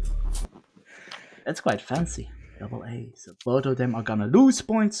 That's quite fancy. Double A. So both of them are gonna lose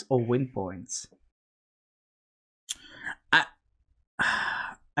points or win points.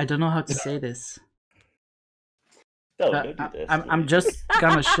 I don't know how to say this. Don't do this. I'm just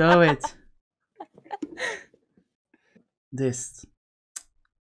gonna show it. This.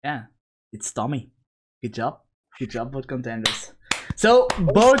 Yeah, it's Tommy. Good job. Good job, both contenders. So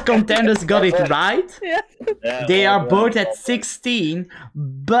both contenders got it right. yeah. Yeah, They well are done, both well at done. 16,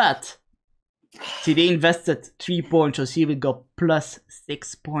 but see, they invested 3 points, so here we go plus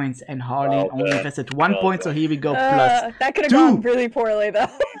 6 points, and Harlan Well only done. invested 1 Well point, so done. here we go plus. That could have 2. gone really poorly though. I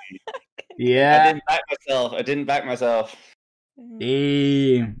Yeah, didn't back myself.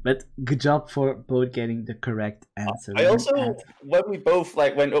 damn. But good job for both getting the correct answer. I also, when we both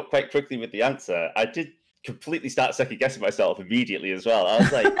like went up quite quickly with the answer, I did completely start second guessing myself immediately as well. I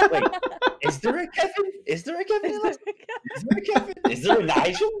was like, wait, Is there a Kevin? Is there a Kevin? Is there a Kevin? Is there a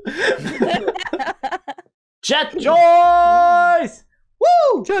Nigel? Chat choice!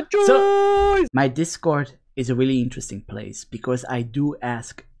 Woo! Chat choice! So, my Discord is a really interesting place because I do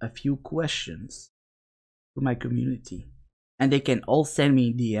ask a few questions to my community. And they can all send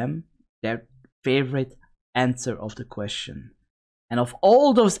me DM their favorite answer of the question. And of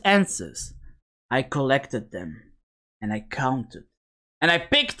all those answers, I collected them and I counted. And I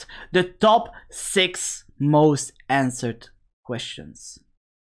picked the top 6 most answered questions.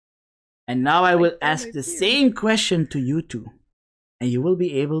 And now I will ask the same question to you two. And you will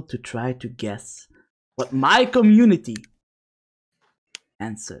be able to try to guess what my community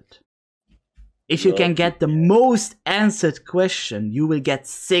answered. If you can get the most answered question, you will get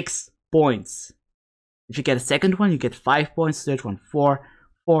 6 points. If you get a second one, you get 5 points. Third one, 4.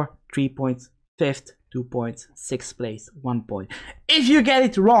 3 points. Fifth, 2 points. Sixth place, 1 point. If you get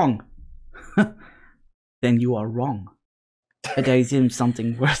it wrong, then you are wrong. But there is even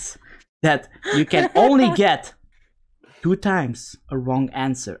something worse. That you can only get 2 times a wrong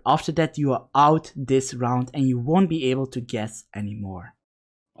answer. After that, you are out this round and you won't be able to guess anymore.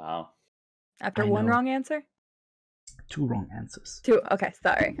 Wow. After one wrong answer? 2 wrong answers. 2. Okay,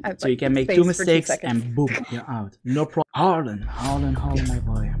 sorry. So you can make 2 mistakes and boom, you're out. No problem. Harlan, my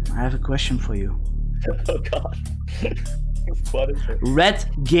boy. I have a question for you. Oh god. What is it? Red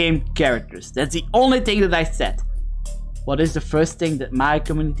game characters. That's the only thing that I said. What is the first thing that my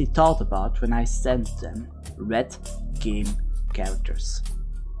community thought about when I sent them red game characters?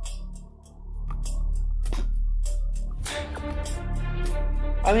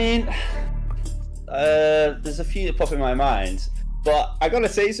 I mean, there's a few that pop in my mind, but I gotta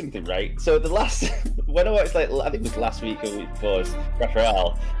say something, right? So the last, when I watched, like, I think it was last week or the week before,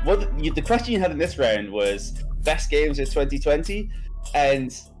 Raphael, the question you had in this round was best games of 2020,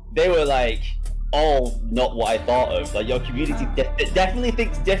 and they were like all not what I thought of. Like, your community definitely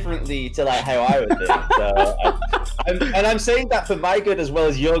thinks differently to like how I would think. So, I'm saying that for my good as well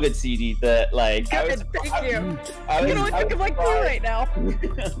as your good, CD. That like, Good, thank you. I can only think of like 2 right now.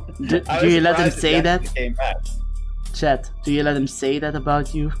 Do you let them say that? Chat, do you let them say that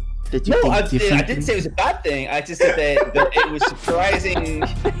about you? That you think I differently? didn't say it was a bad thing. I just said that it was surprising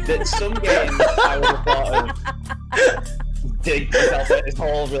that some games I would have thought of. Dig myself out this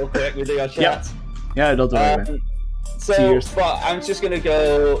hole real quick with your chat. Yeah, don't worry, man. So, Cheers. but I'm just gonna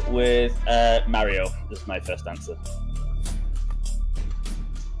go with Mario. This is my first answer.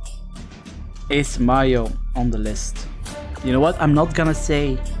 Is Mario on the list? You know what? I'm not gonna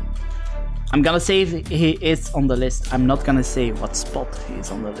say. I'm gonna say if he is on the list. I'm not gonna say what spot he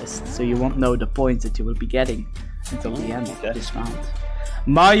is on the list, so you won't know the points that you will be getting until the end of this round.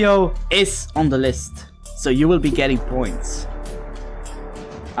 Mario is on the list, so you will be getting points.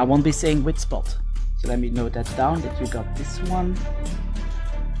 I won't be saying which spot. So let me note that down, that you got this one.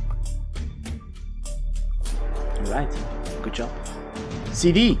 Alright, good job.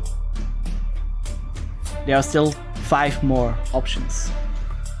 CD. There are still 5 more options.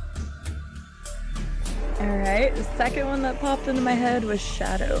 Alright, the second one that popped into my head was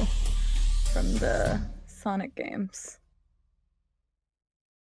Shadow from the Sonic games.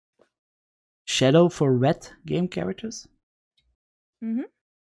 Shadow for red game characters? Mm-hmm.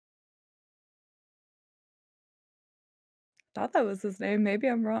 Thought that was his name. Maybe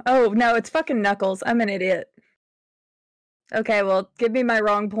I'm wrong. Oh, no, it's fucking Knuckles. I'm an idiot. Okay, well, give me my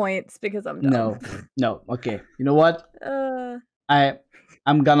wrong points because I'm dumb. No, okay. You know what?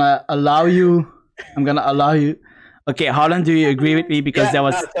 I'm gonna allow you. Okay, Harlan, do you agree with me? Because that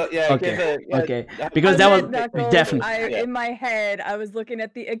was okay. Because that was Knuckles, definitely. In my head, I was looking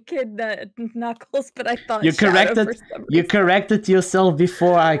at the Echidna Knuckles, but I thought You Shadow corrected. for some You reason. corrected yourself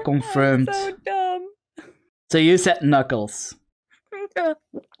before I confirmed. I'm so dumb. So you said Knuckles. I'm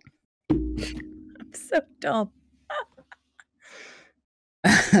so dumb.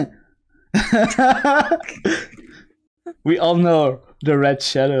 We all know the red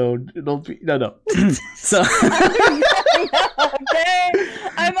shadow. Don't be, no. So Okay,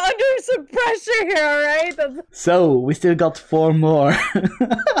 I'm under some pressure here. All right. So we still got 4 more.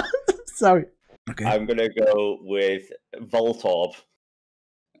 Sorry. Okay. I'm gonna go with Voltorb.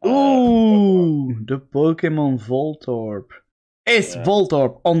 Ooh, the Pokemon Voltorb. Is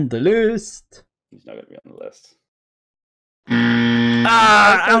Voltorb on the list? He's not gonna be on the list.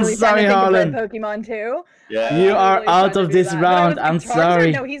 I'm sorry, Harlan. Pokemon too. Yeah. You are out of this round. I'm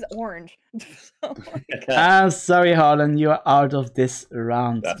sorry. No, he's orange. I'm sorry, Harlan. You are out of this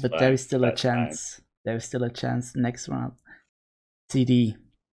round. That's but fine. there is still a That's chance. fine. There is still a chance next round. CD.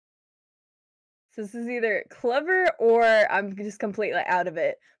 So this is either clever or I'm just completely out of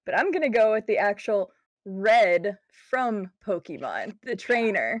it. But I'm gonna go with the actual Red from Pokemon, the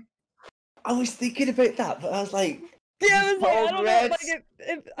trainer. I was thinking about that, but I was like, Yeah, I was like, I called don't know, Red. like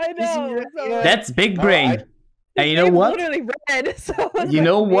I Is he know. red? So Yeah. That's big brain. Alright. And you his know name's what? Literally Red. So I was You like,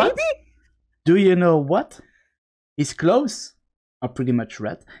 know what? maybe? Do you know what? His clothes are pretty much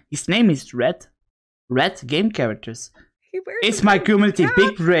red. His name is Red. Red game characters. He wears It's a my red community cap.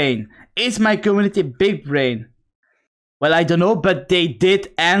 big brain. It's my community big brain. Well, I don't know, but they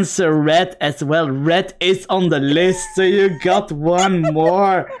did answer Red as well. Red is on the list, so you got one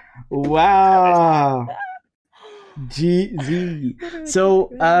more. Wow. GG.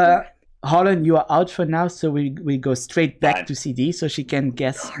 So, Holland, you are out for now, so we go straight back Fine. to CD so she can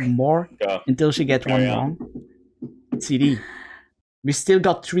guess more Go. until she gets one Carry on. wrong. CD. We still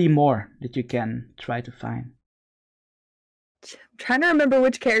got 3 more that you can try to find. I'm trying to remember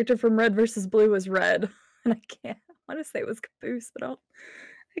which character from Red versus Blue was Red. And I can't. I want to say it was Caboose, but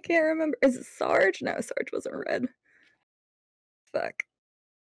I can't remember. Is it Sarge? No, Sarge wasn't Red. Fuck.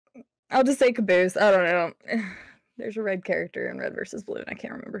 I'll just say Caboose. I don't know. There's a red character in Red versus Blue, and I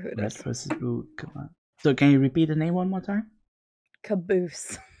can't remember who it Red is. versus Blue. Come on. So can you repeat the name one more time?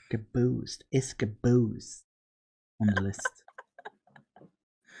 Caboose. Caboose. Is Caboose on the list?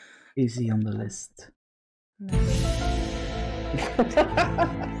 Is he on the list?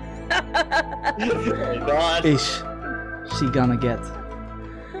 God. Is she gonna get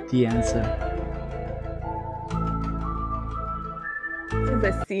the answer? Since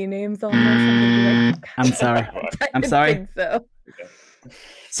I see names on there, something like, I'm sorry. I I'm didn't sorry. think so.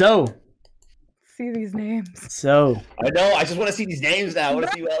 So, See these names. I know. I just want to see these names now. I want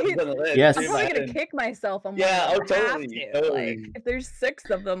to see what else is on the list. Yes. I'm In probably my gonna head. kick myself on Yeah, one. oh, totally, totally. Like, if there's 6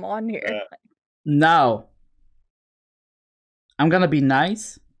 of them on here. Yeah. now, I'm gonna be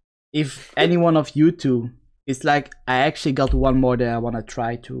nice. If any one of you two is like, I actually got one more that I wanna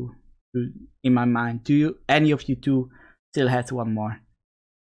try to in my mind. Do you, any of you two, still has one more?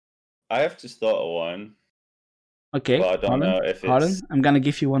 I have just thought of one. Okay, Well, I don't know if Harlan, it's- I'm gonna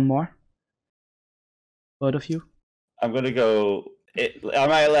give you one more. Both of you. I'm gonna go.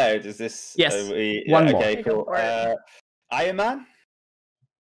 Am I allowed? Is this? Yes, Yeah, one more. Okay, Okay, go cool. for it. Iron Man.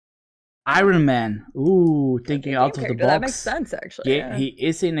 Iron Man. Ooh, thinking out of the box. That makes sense, actually. Yeah, he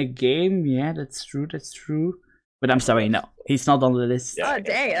is in a game. Yeah, that's true. That's true. But I'm sorry, no, he's not on the list. Yeah. Oh,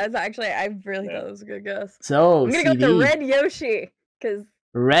 dang. That's actually, I really Yeah. thought it was a good guess. So, I'm gonna go with CD. the Red Yoshi. Because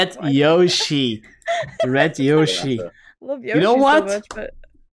Red Why? Yoshi. Red Yoshi. answer. I love Yoshi know what? so much, but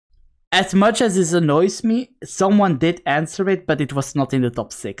As much as this annoys me, someone did answer it, but it was not in the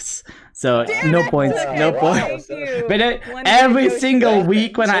top 6. So Damn no it! points, Okay, no wow. points. Thank you. But One every Red Yoshi. single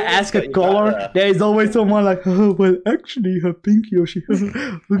week when I Someone's ask a got you back caller, there. there is always someone like, oh, well, actually, her pink Yoshi,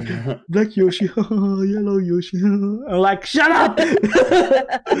 black Yoshi, yellow Yoshi. I'm like, shut up!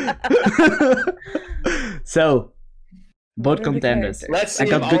 So, both What are the contenders. characters? Let's I see.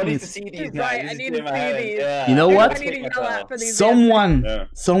 got I good need news. to see these now. Right, This I is need to in my see head. these. Yeah. You know I what? need to yell out for these Yeah.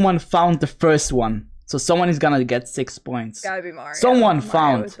 Someone found the first one. So someone is gonna get 6 points. Gotta be Mario. Someone Mario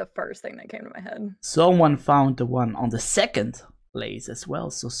found- was the first thing that came to my head. Someone found the one on the second place as well.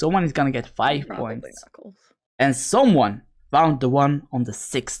 So someone is gonna get 5 Probably points. Knuckles. And someone found the one on the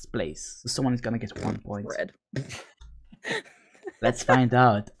 6th place. So someone is gonna get 1 point. Red. Let's find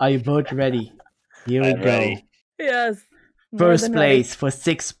out. Are you both ready? Here we I'm go. ready. Yes. more First than ready. place for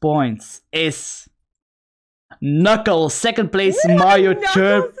 6 points is Knuckles. Second place What? Mario. Knuckles?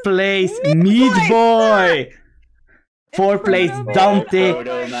 Third place Meat Meat Boy, Boy. Fourth place Proto Man. Dante. Oh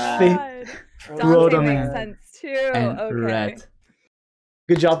my Fifth- God. Proto Dante Man. makes sense too. And Okay. Red.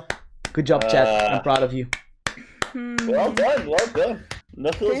 Good job. Good job, chat. I'm Uh, proud of you. Well done. Well done.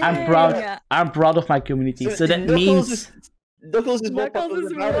 Knuckles. Dang. I'm proud. Yeah. I'm proud of my community. So that Knuckles means is, Knuckles is more Knuckles popular is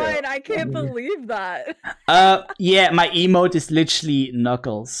than Mario. one. I can't believe that. yeah, my emote is literally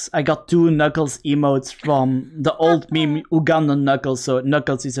Knuckles. I got 2 Knuckles emotes from the old meme Ugandan Knuckles. So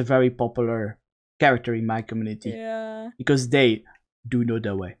Knuckles is a very popular character in my community Yeah. because they do know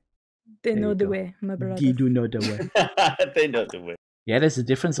the way. They There know you the go. way, my brother. They do know the way. They know the way. Yeah, there's a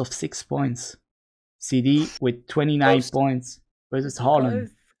difference of 6 points. CD with 29 Close. points versus Holland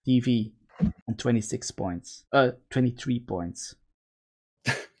Close. TV on 26 points. 23 points.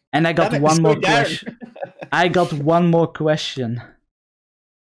 And I got Damn it, one slow more down. question. I got one more question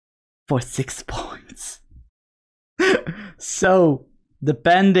for 6 points. So,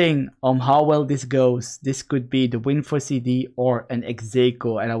 depending on how well this goes, this could be the win for CD or an ex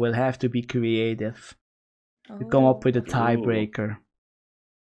aequo, and I will have to be creative to come up with a Oh. tiebreaker.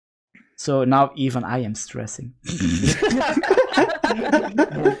 So now even I am stressing.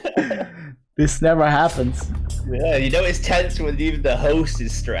 This never happens. Yeah, you know it's tense when even the host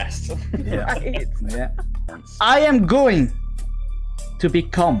is stressed. Yeah. Right. Yeah. I am going to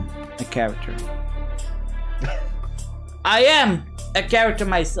become a character. I am a character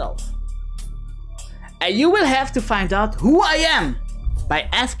myself. And you will have to find out who I am by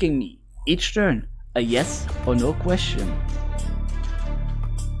asking me each turn a yes or no question.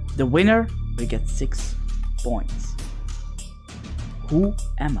 The winner will get 6 points. Who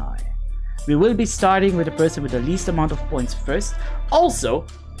am I? We will be starting with the person with the least amount of points first. Also,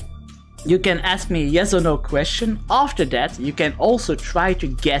 you can ask me a yes or no question. After that, you can also try to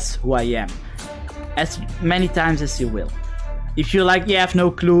guess who I am. As many times as you will. If you're like, yeah, I have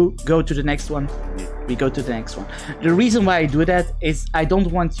no clue, go to the next one. We go to the next one. The reason why I do that is I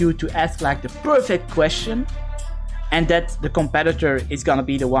don't want you to ask like the perfect question and that the competitor is gonna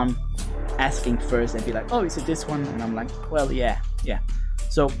be the one asking first and be like, oh, is it this one? And I'm like, well, yeah.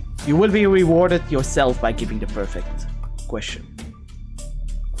 So you will be rewarded yourself by giving the perfect question.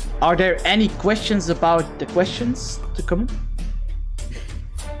 Are there any questions about the questions to come?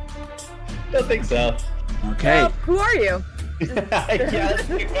 Don't think so. Okay. Who are you? Yeah, that's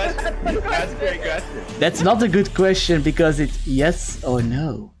a good question. That's a great question. That's not a good question because it's yes or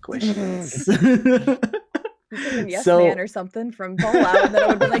no questions. You could have been Yes Man or something from Fallout, and then I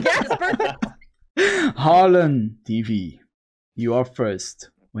would be like, yes, perfect. Harlan TV, you are first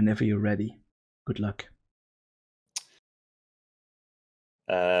whenever you're ready. Good luck.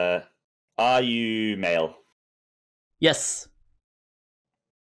 Are you male? Yes.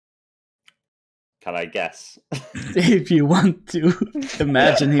 Can I guess? If you want to.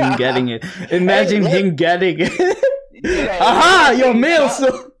 Imagine him getting it. Imagine him getting it. Yeah, Aha! You're male,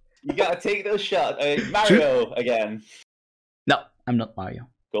 so... You gotta take those shots. Mario again. No, I'm not Mario.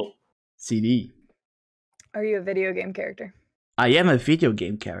 Cool. CD. Are you a video game character? I am a video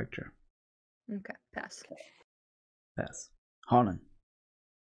game character. Okay, pass. Pass. Harlan.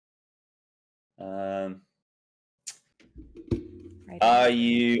 Are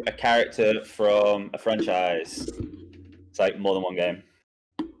you a character from a franchise? It's like more than one game.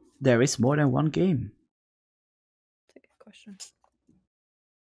 There is more than one game. That's a good question.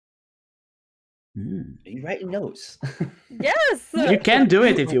 Are you writing notes? Yes! You can do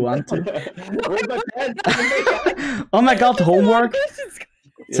it if you want to. Where's my pen? Oh my god, homework.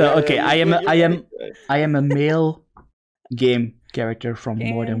 So Yeah, okay, you're I am a male game character from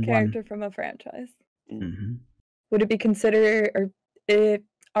more than character one. from a franchise. Mm-hmm. Would it be considered, or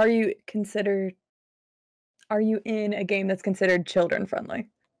are you in a game that's considered children friendly?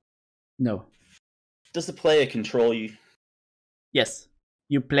 No. Does the player control you? Yes.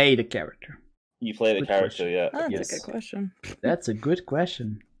 You play the character. You play the Good character, question. yeah. Oh, that's Yes. a good question. That's a good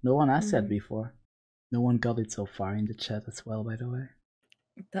question. No one asked that Mhm. before. No one got it so far in the chat as well, by the way.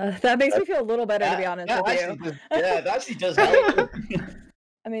 That makes me feel a little better, to be honest with you. That actually does help.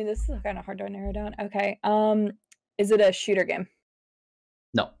 I mean, this is kind of hard to narrow down. Okay. Is it a shooter game?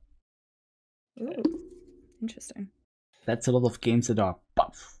 No. Ooh, interesting. That's a lot of games that are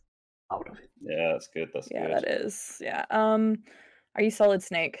puff out of it. Yeah, that's good. That's Yeah, good. that is. Yeah. Are you Solid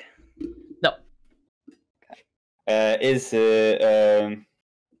Snake? No. Is it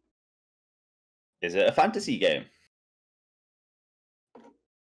a fantasy game?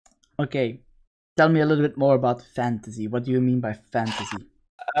 Okay. Tell me a little bit more about fantasy. What do you mean by fantasy?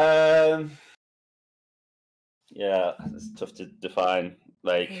 Yeah, it's tough to define.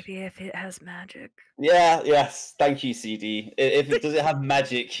 Like, Maybe if it has magic. yeah, yes. Thank you, CD. If it does it have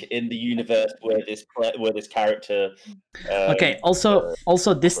magic in the universe where this character? Okay. Also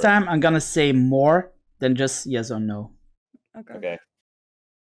this time I'm gonna say more than just yes or no. Okay. Okay.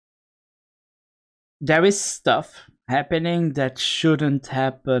 There is stuff happening that shouldn't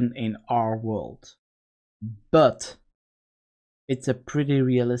happen in our world, but it's a pretty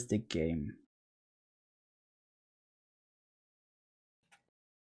realistic game.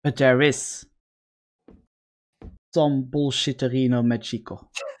 But there is some bullshitterino magico.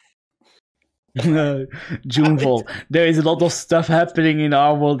 Junevol, there is a lot of stuff happening in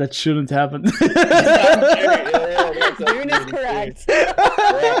our world that shouldn't happen. Dune is correct.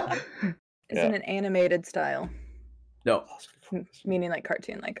 Is it an animated style? No, Meaning like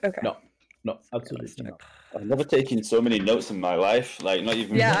cartoon, like okay. no, absolutely not. I've never taken so many notes in my life. Like, not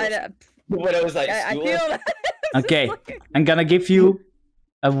even. Yeah, I know. When I was like, I school. feel that. Okay, I'm gonna give you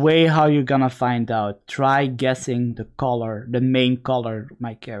a way how you're gonna find out. Try guessing the color, the main color of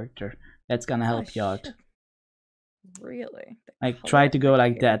my character. That's gonna help you out. Shit. Really? Like, try to go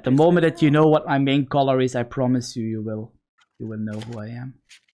like that. The moment that you know what my main color is, I promise you, you will know who I am.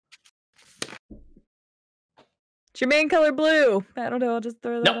 It's your main color blue. I don't know. I'll just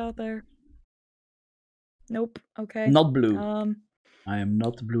throw that No. out there. Nope. Okay. Not blue. I am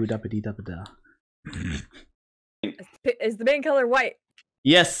not blue. Da -ba -dee -da -ba -da. Is the main color white?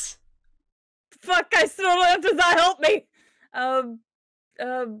 Yes. Fuck! I still don't know. Does that help me?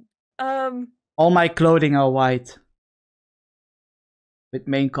 All my clothing are white. With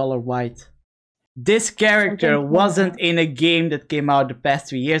main color white. This character wasn't in a game that came out the past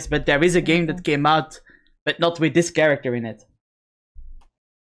 3 years, but there is a game that came out, but not with this character in it.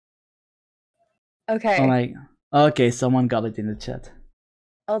 Okay. I'm like, okay, someone got it in the chat.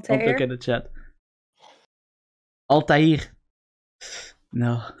 Don't look Altair? at the chat. Altair.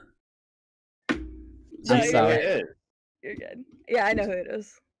 No. No, I'm sorry. You're good. Yeah, I know who it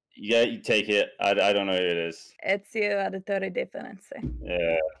is. Yeah, you take it. I don't know who it is. Ezio Auditore di Firenze.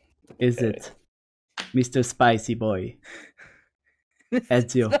 Yeah. Is it Mr. Spicy Boy?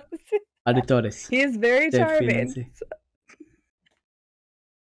 Ezio Auditores. He is very de charming. Firenze.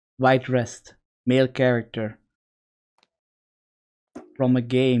 White Rest. Male character. From a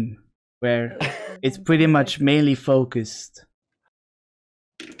game where it's pretty much mainly focused.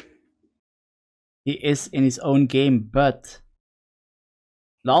 He is in his own game, but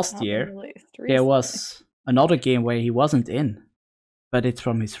last year there was another game where he wasn't in, but it's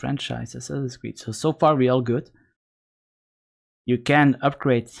from his franchise, Assassin's Creed. So far we all good. You can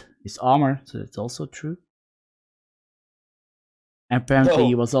upgrade his armor, so that's also true. Apparently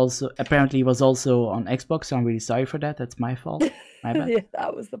he was also on Xbox, so I'm really sorry for that. That's my fault. My bad. Yeah,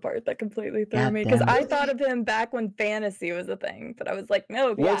 that was the part that completely threw me, because I thought of him back when fantasy was a thing, but I was like,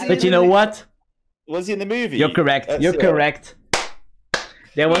 no. But you know what? Was he in the movie? You're correct. You're correct.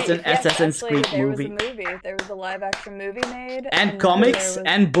 There was an Assassin's Creed movie. There was a live action movie made. And comics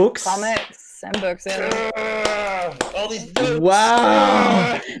and books. Comics and books. All these books.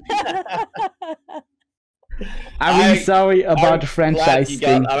 Wow. I'm really sorry about the franchise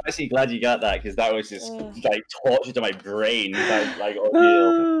thing. I'm actually glad you got that, because that was just like torture to my brain. Like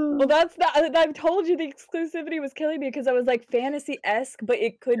ordeal. Well, I've told you the exclusivity was killing me, because I was like fantasy-esque, but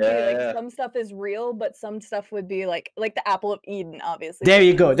it could be like some stuff is real, but some stuff would be like the Apple of Eden, obviously. There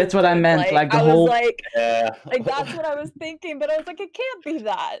you go. That's what I meant. Like the whole. Like that's what I was thinking, but I was like, it can't be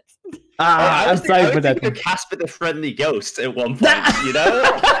that. I'm sorry for that. I was Casper the Friendly Ghost at one point. You know,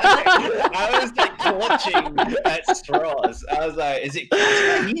 I was like clutching at straws. I was like, is it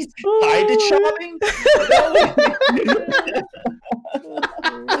Casper? He's kind of charming.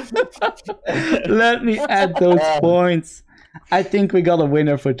 Let me add those points. I think we got a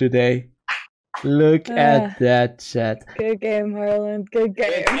winner for today. Look at that chat. Good game, Harlan. Good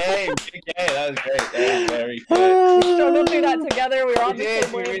game. Good game. That was great. That was very good. We struggled through that together. We were on the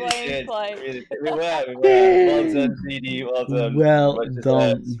same wavelength. We were. Well done, CD. Well done. Well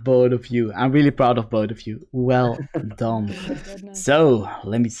done, both of you. I'm really proud of both of you. Well done. So,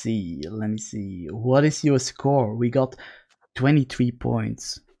 let me see. What is your score? We got 23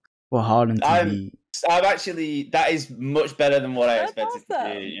 points for Harlan TV. I'm actually, that is much better than what I expected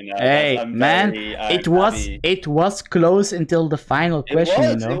to do. You know, hey man, it was close until the final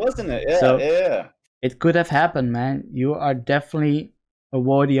question. You know, wasn't it? Yeah, so yeah. It could have happened, man. You are definitely a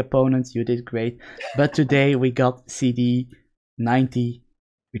worthy opponent. You did great, but today we got CD 90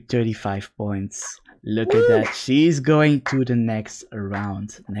 with 35 points. Look at that. She's going to the next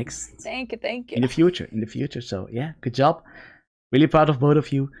round. Thank you. In the future. So yeah, good job. Really proud of both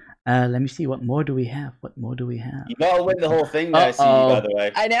of you. Let me see. What more do we have? You gotta win the whole thing there, CD, by the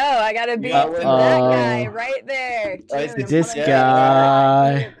way. I know. I gotta beat that guy right there. This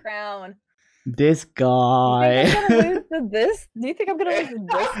guy. This guy. Do you think I'm gonna lose to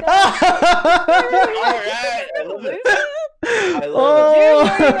this guy? Alright, I love it. Dude, where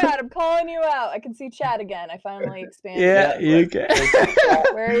are you at? I'm calling you out. I can see chat again. I finally expanded. Yeah, you can.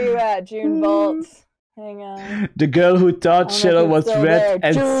 Where are you at, June Bolt? Hang on. The girl who thought Shadow was red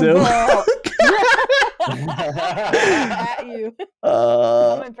and so. At you.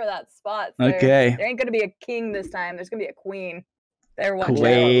 Coming for that spot. Sir. Okay. There ain't gonna be a king this time. There's gonna be a queen. There, watch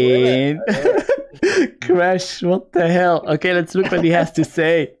Queen. Crash. What the hell? Okay, let's look what he has to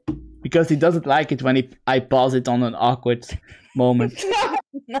say, because he doesn't like it when I pause it on an awkward moment.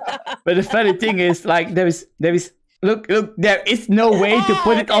 But the funny thing is, like, there is. Look, there is no way to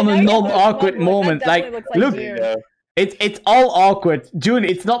put it on a non-awkward moment. Like, look, it's all awkward. June,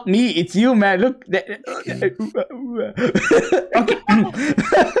 it's not me, it's you, man. Look. Okay.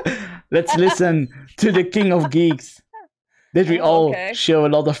 Let's listen to the King of Geeks that we all show a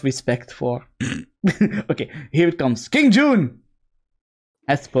lot of respect for. Okay, here it comes. King June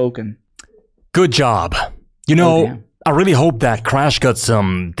has spoken. Good job. You know, I really hope that Crash got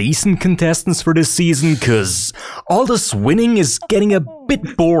some decent contestants for this season, cause all this winning is getting a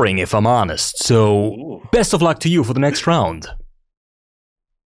bit boring if I'm honest, so best of luck to you for the next round.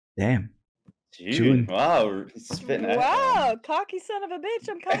 Damn. June. Wow, spitting out. Wow, cocky son of a bitch,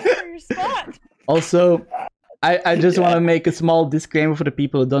 I'm coming for your spot. Also, I just want to make a small disclaimer for the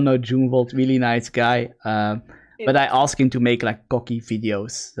people who don't know Junvolt, really nice guy. But I asked him to make like cocky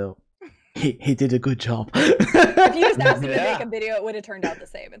videos, so he did a good job. If you just asked him to make a video, it would have turned out the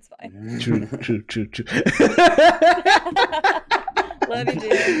same. It's fine. True. Love you,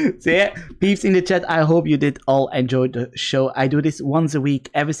 dude. So yeah, peeps in the chat, I hope you did all enjoy the show. I do this once a week,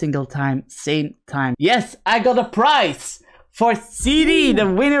 every single time, same time. Yes, I got a prize for CD, the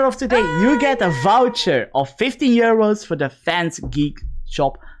winner of today. You get a voucher of 15 euros for the Fans Geek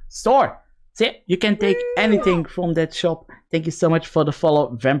Shop store. So yeah, you can take anything from that shop. Thank you so much for the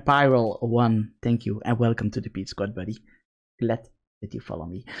follow, Vampiral1. Thank you and welcome to the Peep Squad, buddy. Glad that you follow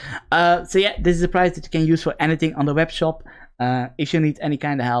me. So yeah, this is a prize that you can use for anything on the web shop. If you need any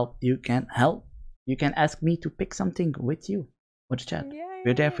kind of help, you can help. You can ask me to pick something with you. Watch chat.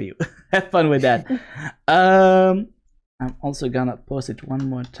 We're there for you. Have fun with that. I'm also gonna post it one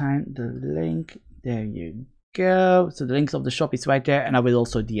more time. The link. There you go. So the links of the shop is right there, and I will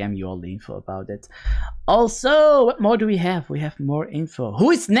also DM you all the info about it. Also, what more do we have? We have more info.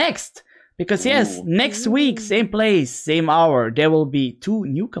 Who is next? Because yes, next week, same place, same hour, there will be 2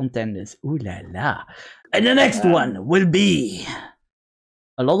 new contenders. Ooh la la. And the next one will be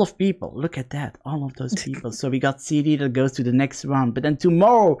a lot of people. Look at that, all of those people. So we got CD that goes to the next round. But then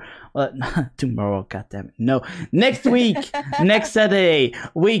tomorrow, tomorrow, goddamn, no. Next week, next Saturday,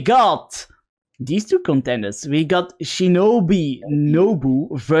 we got these 2 contenders. We got Shinobi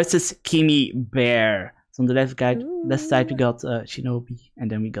Nobu versus Kimi Bear. So on the left side, we got Shinobi,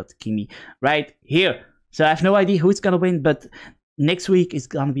 and then we got Kimi right here. So I have no idea who's gonna win, but next week is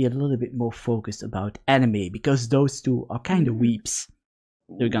gonna be a little bit more focused about anime, because those 2 are kind of weeps.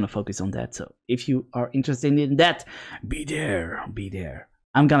 We're gonna focus on that. So if you are interested in that, be there.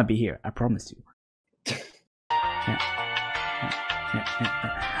 I'm gonna be here, I promise you.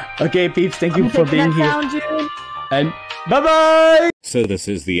 Okay, peeps, thank you for being here. And bye-bye! So this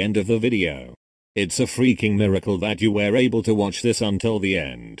is the end of the video. It's a freaking miracle that you were able to watch this until the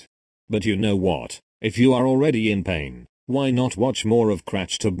end. But you know what? If you are already in pain, why not watch more of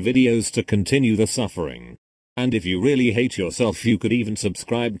CRACH videos to continue the suffering? And if you really hate yourself, you could even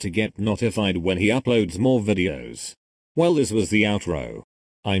subscribe to get notified when he uploads more videos. Well, this was the outro.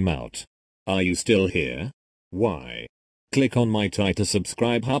 I'm out. Are you still here? Why? Click on my tie to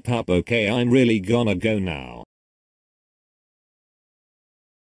subscribe. Okay, I'm really gonna go now.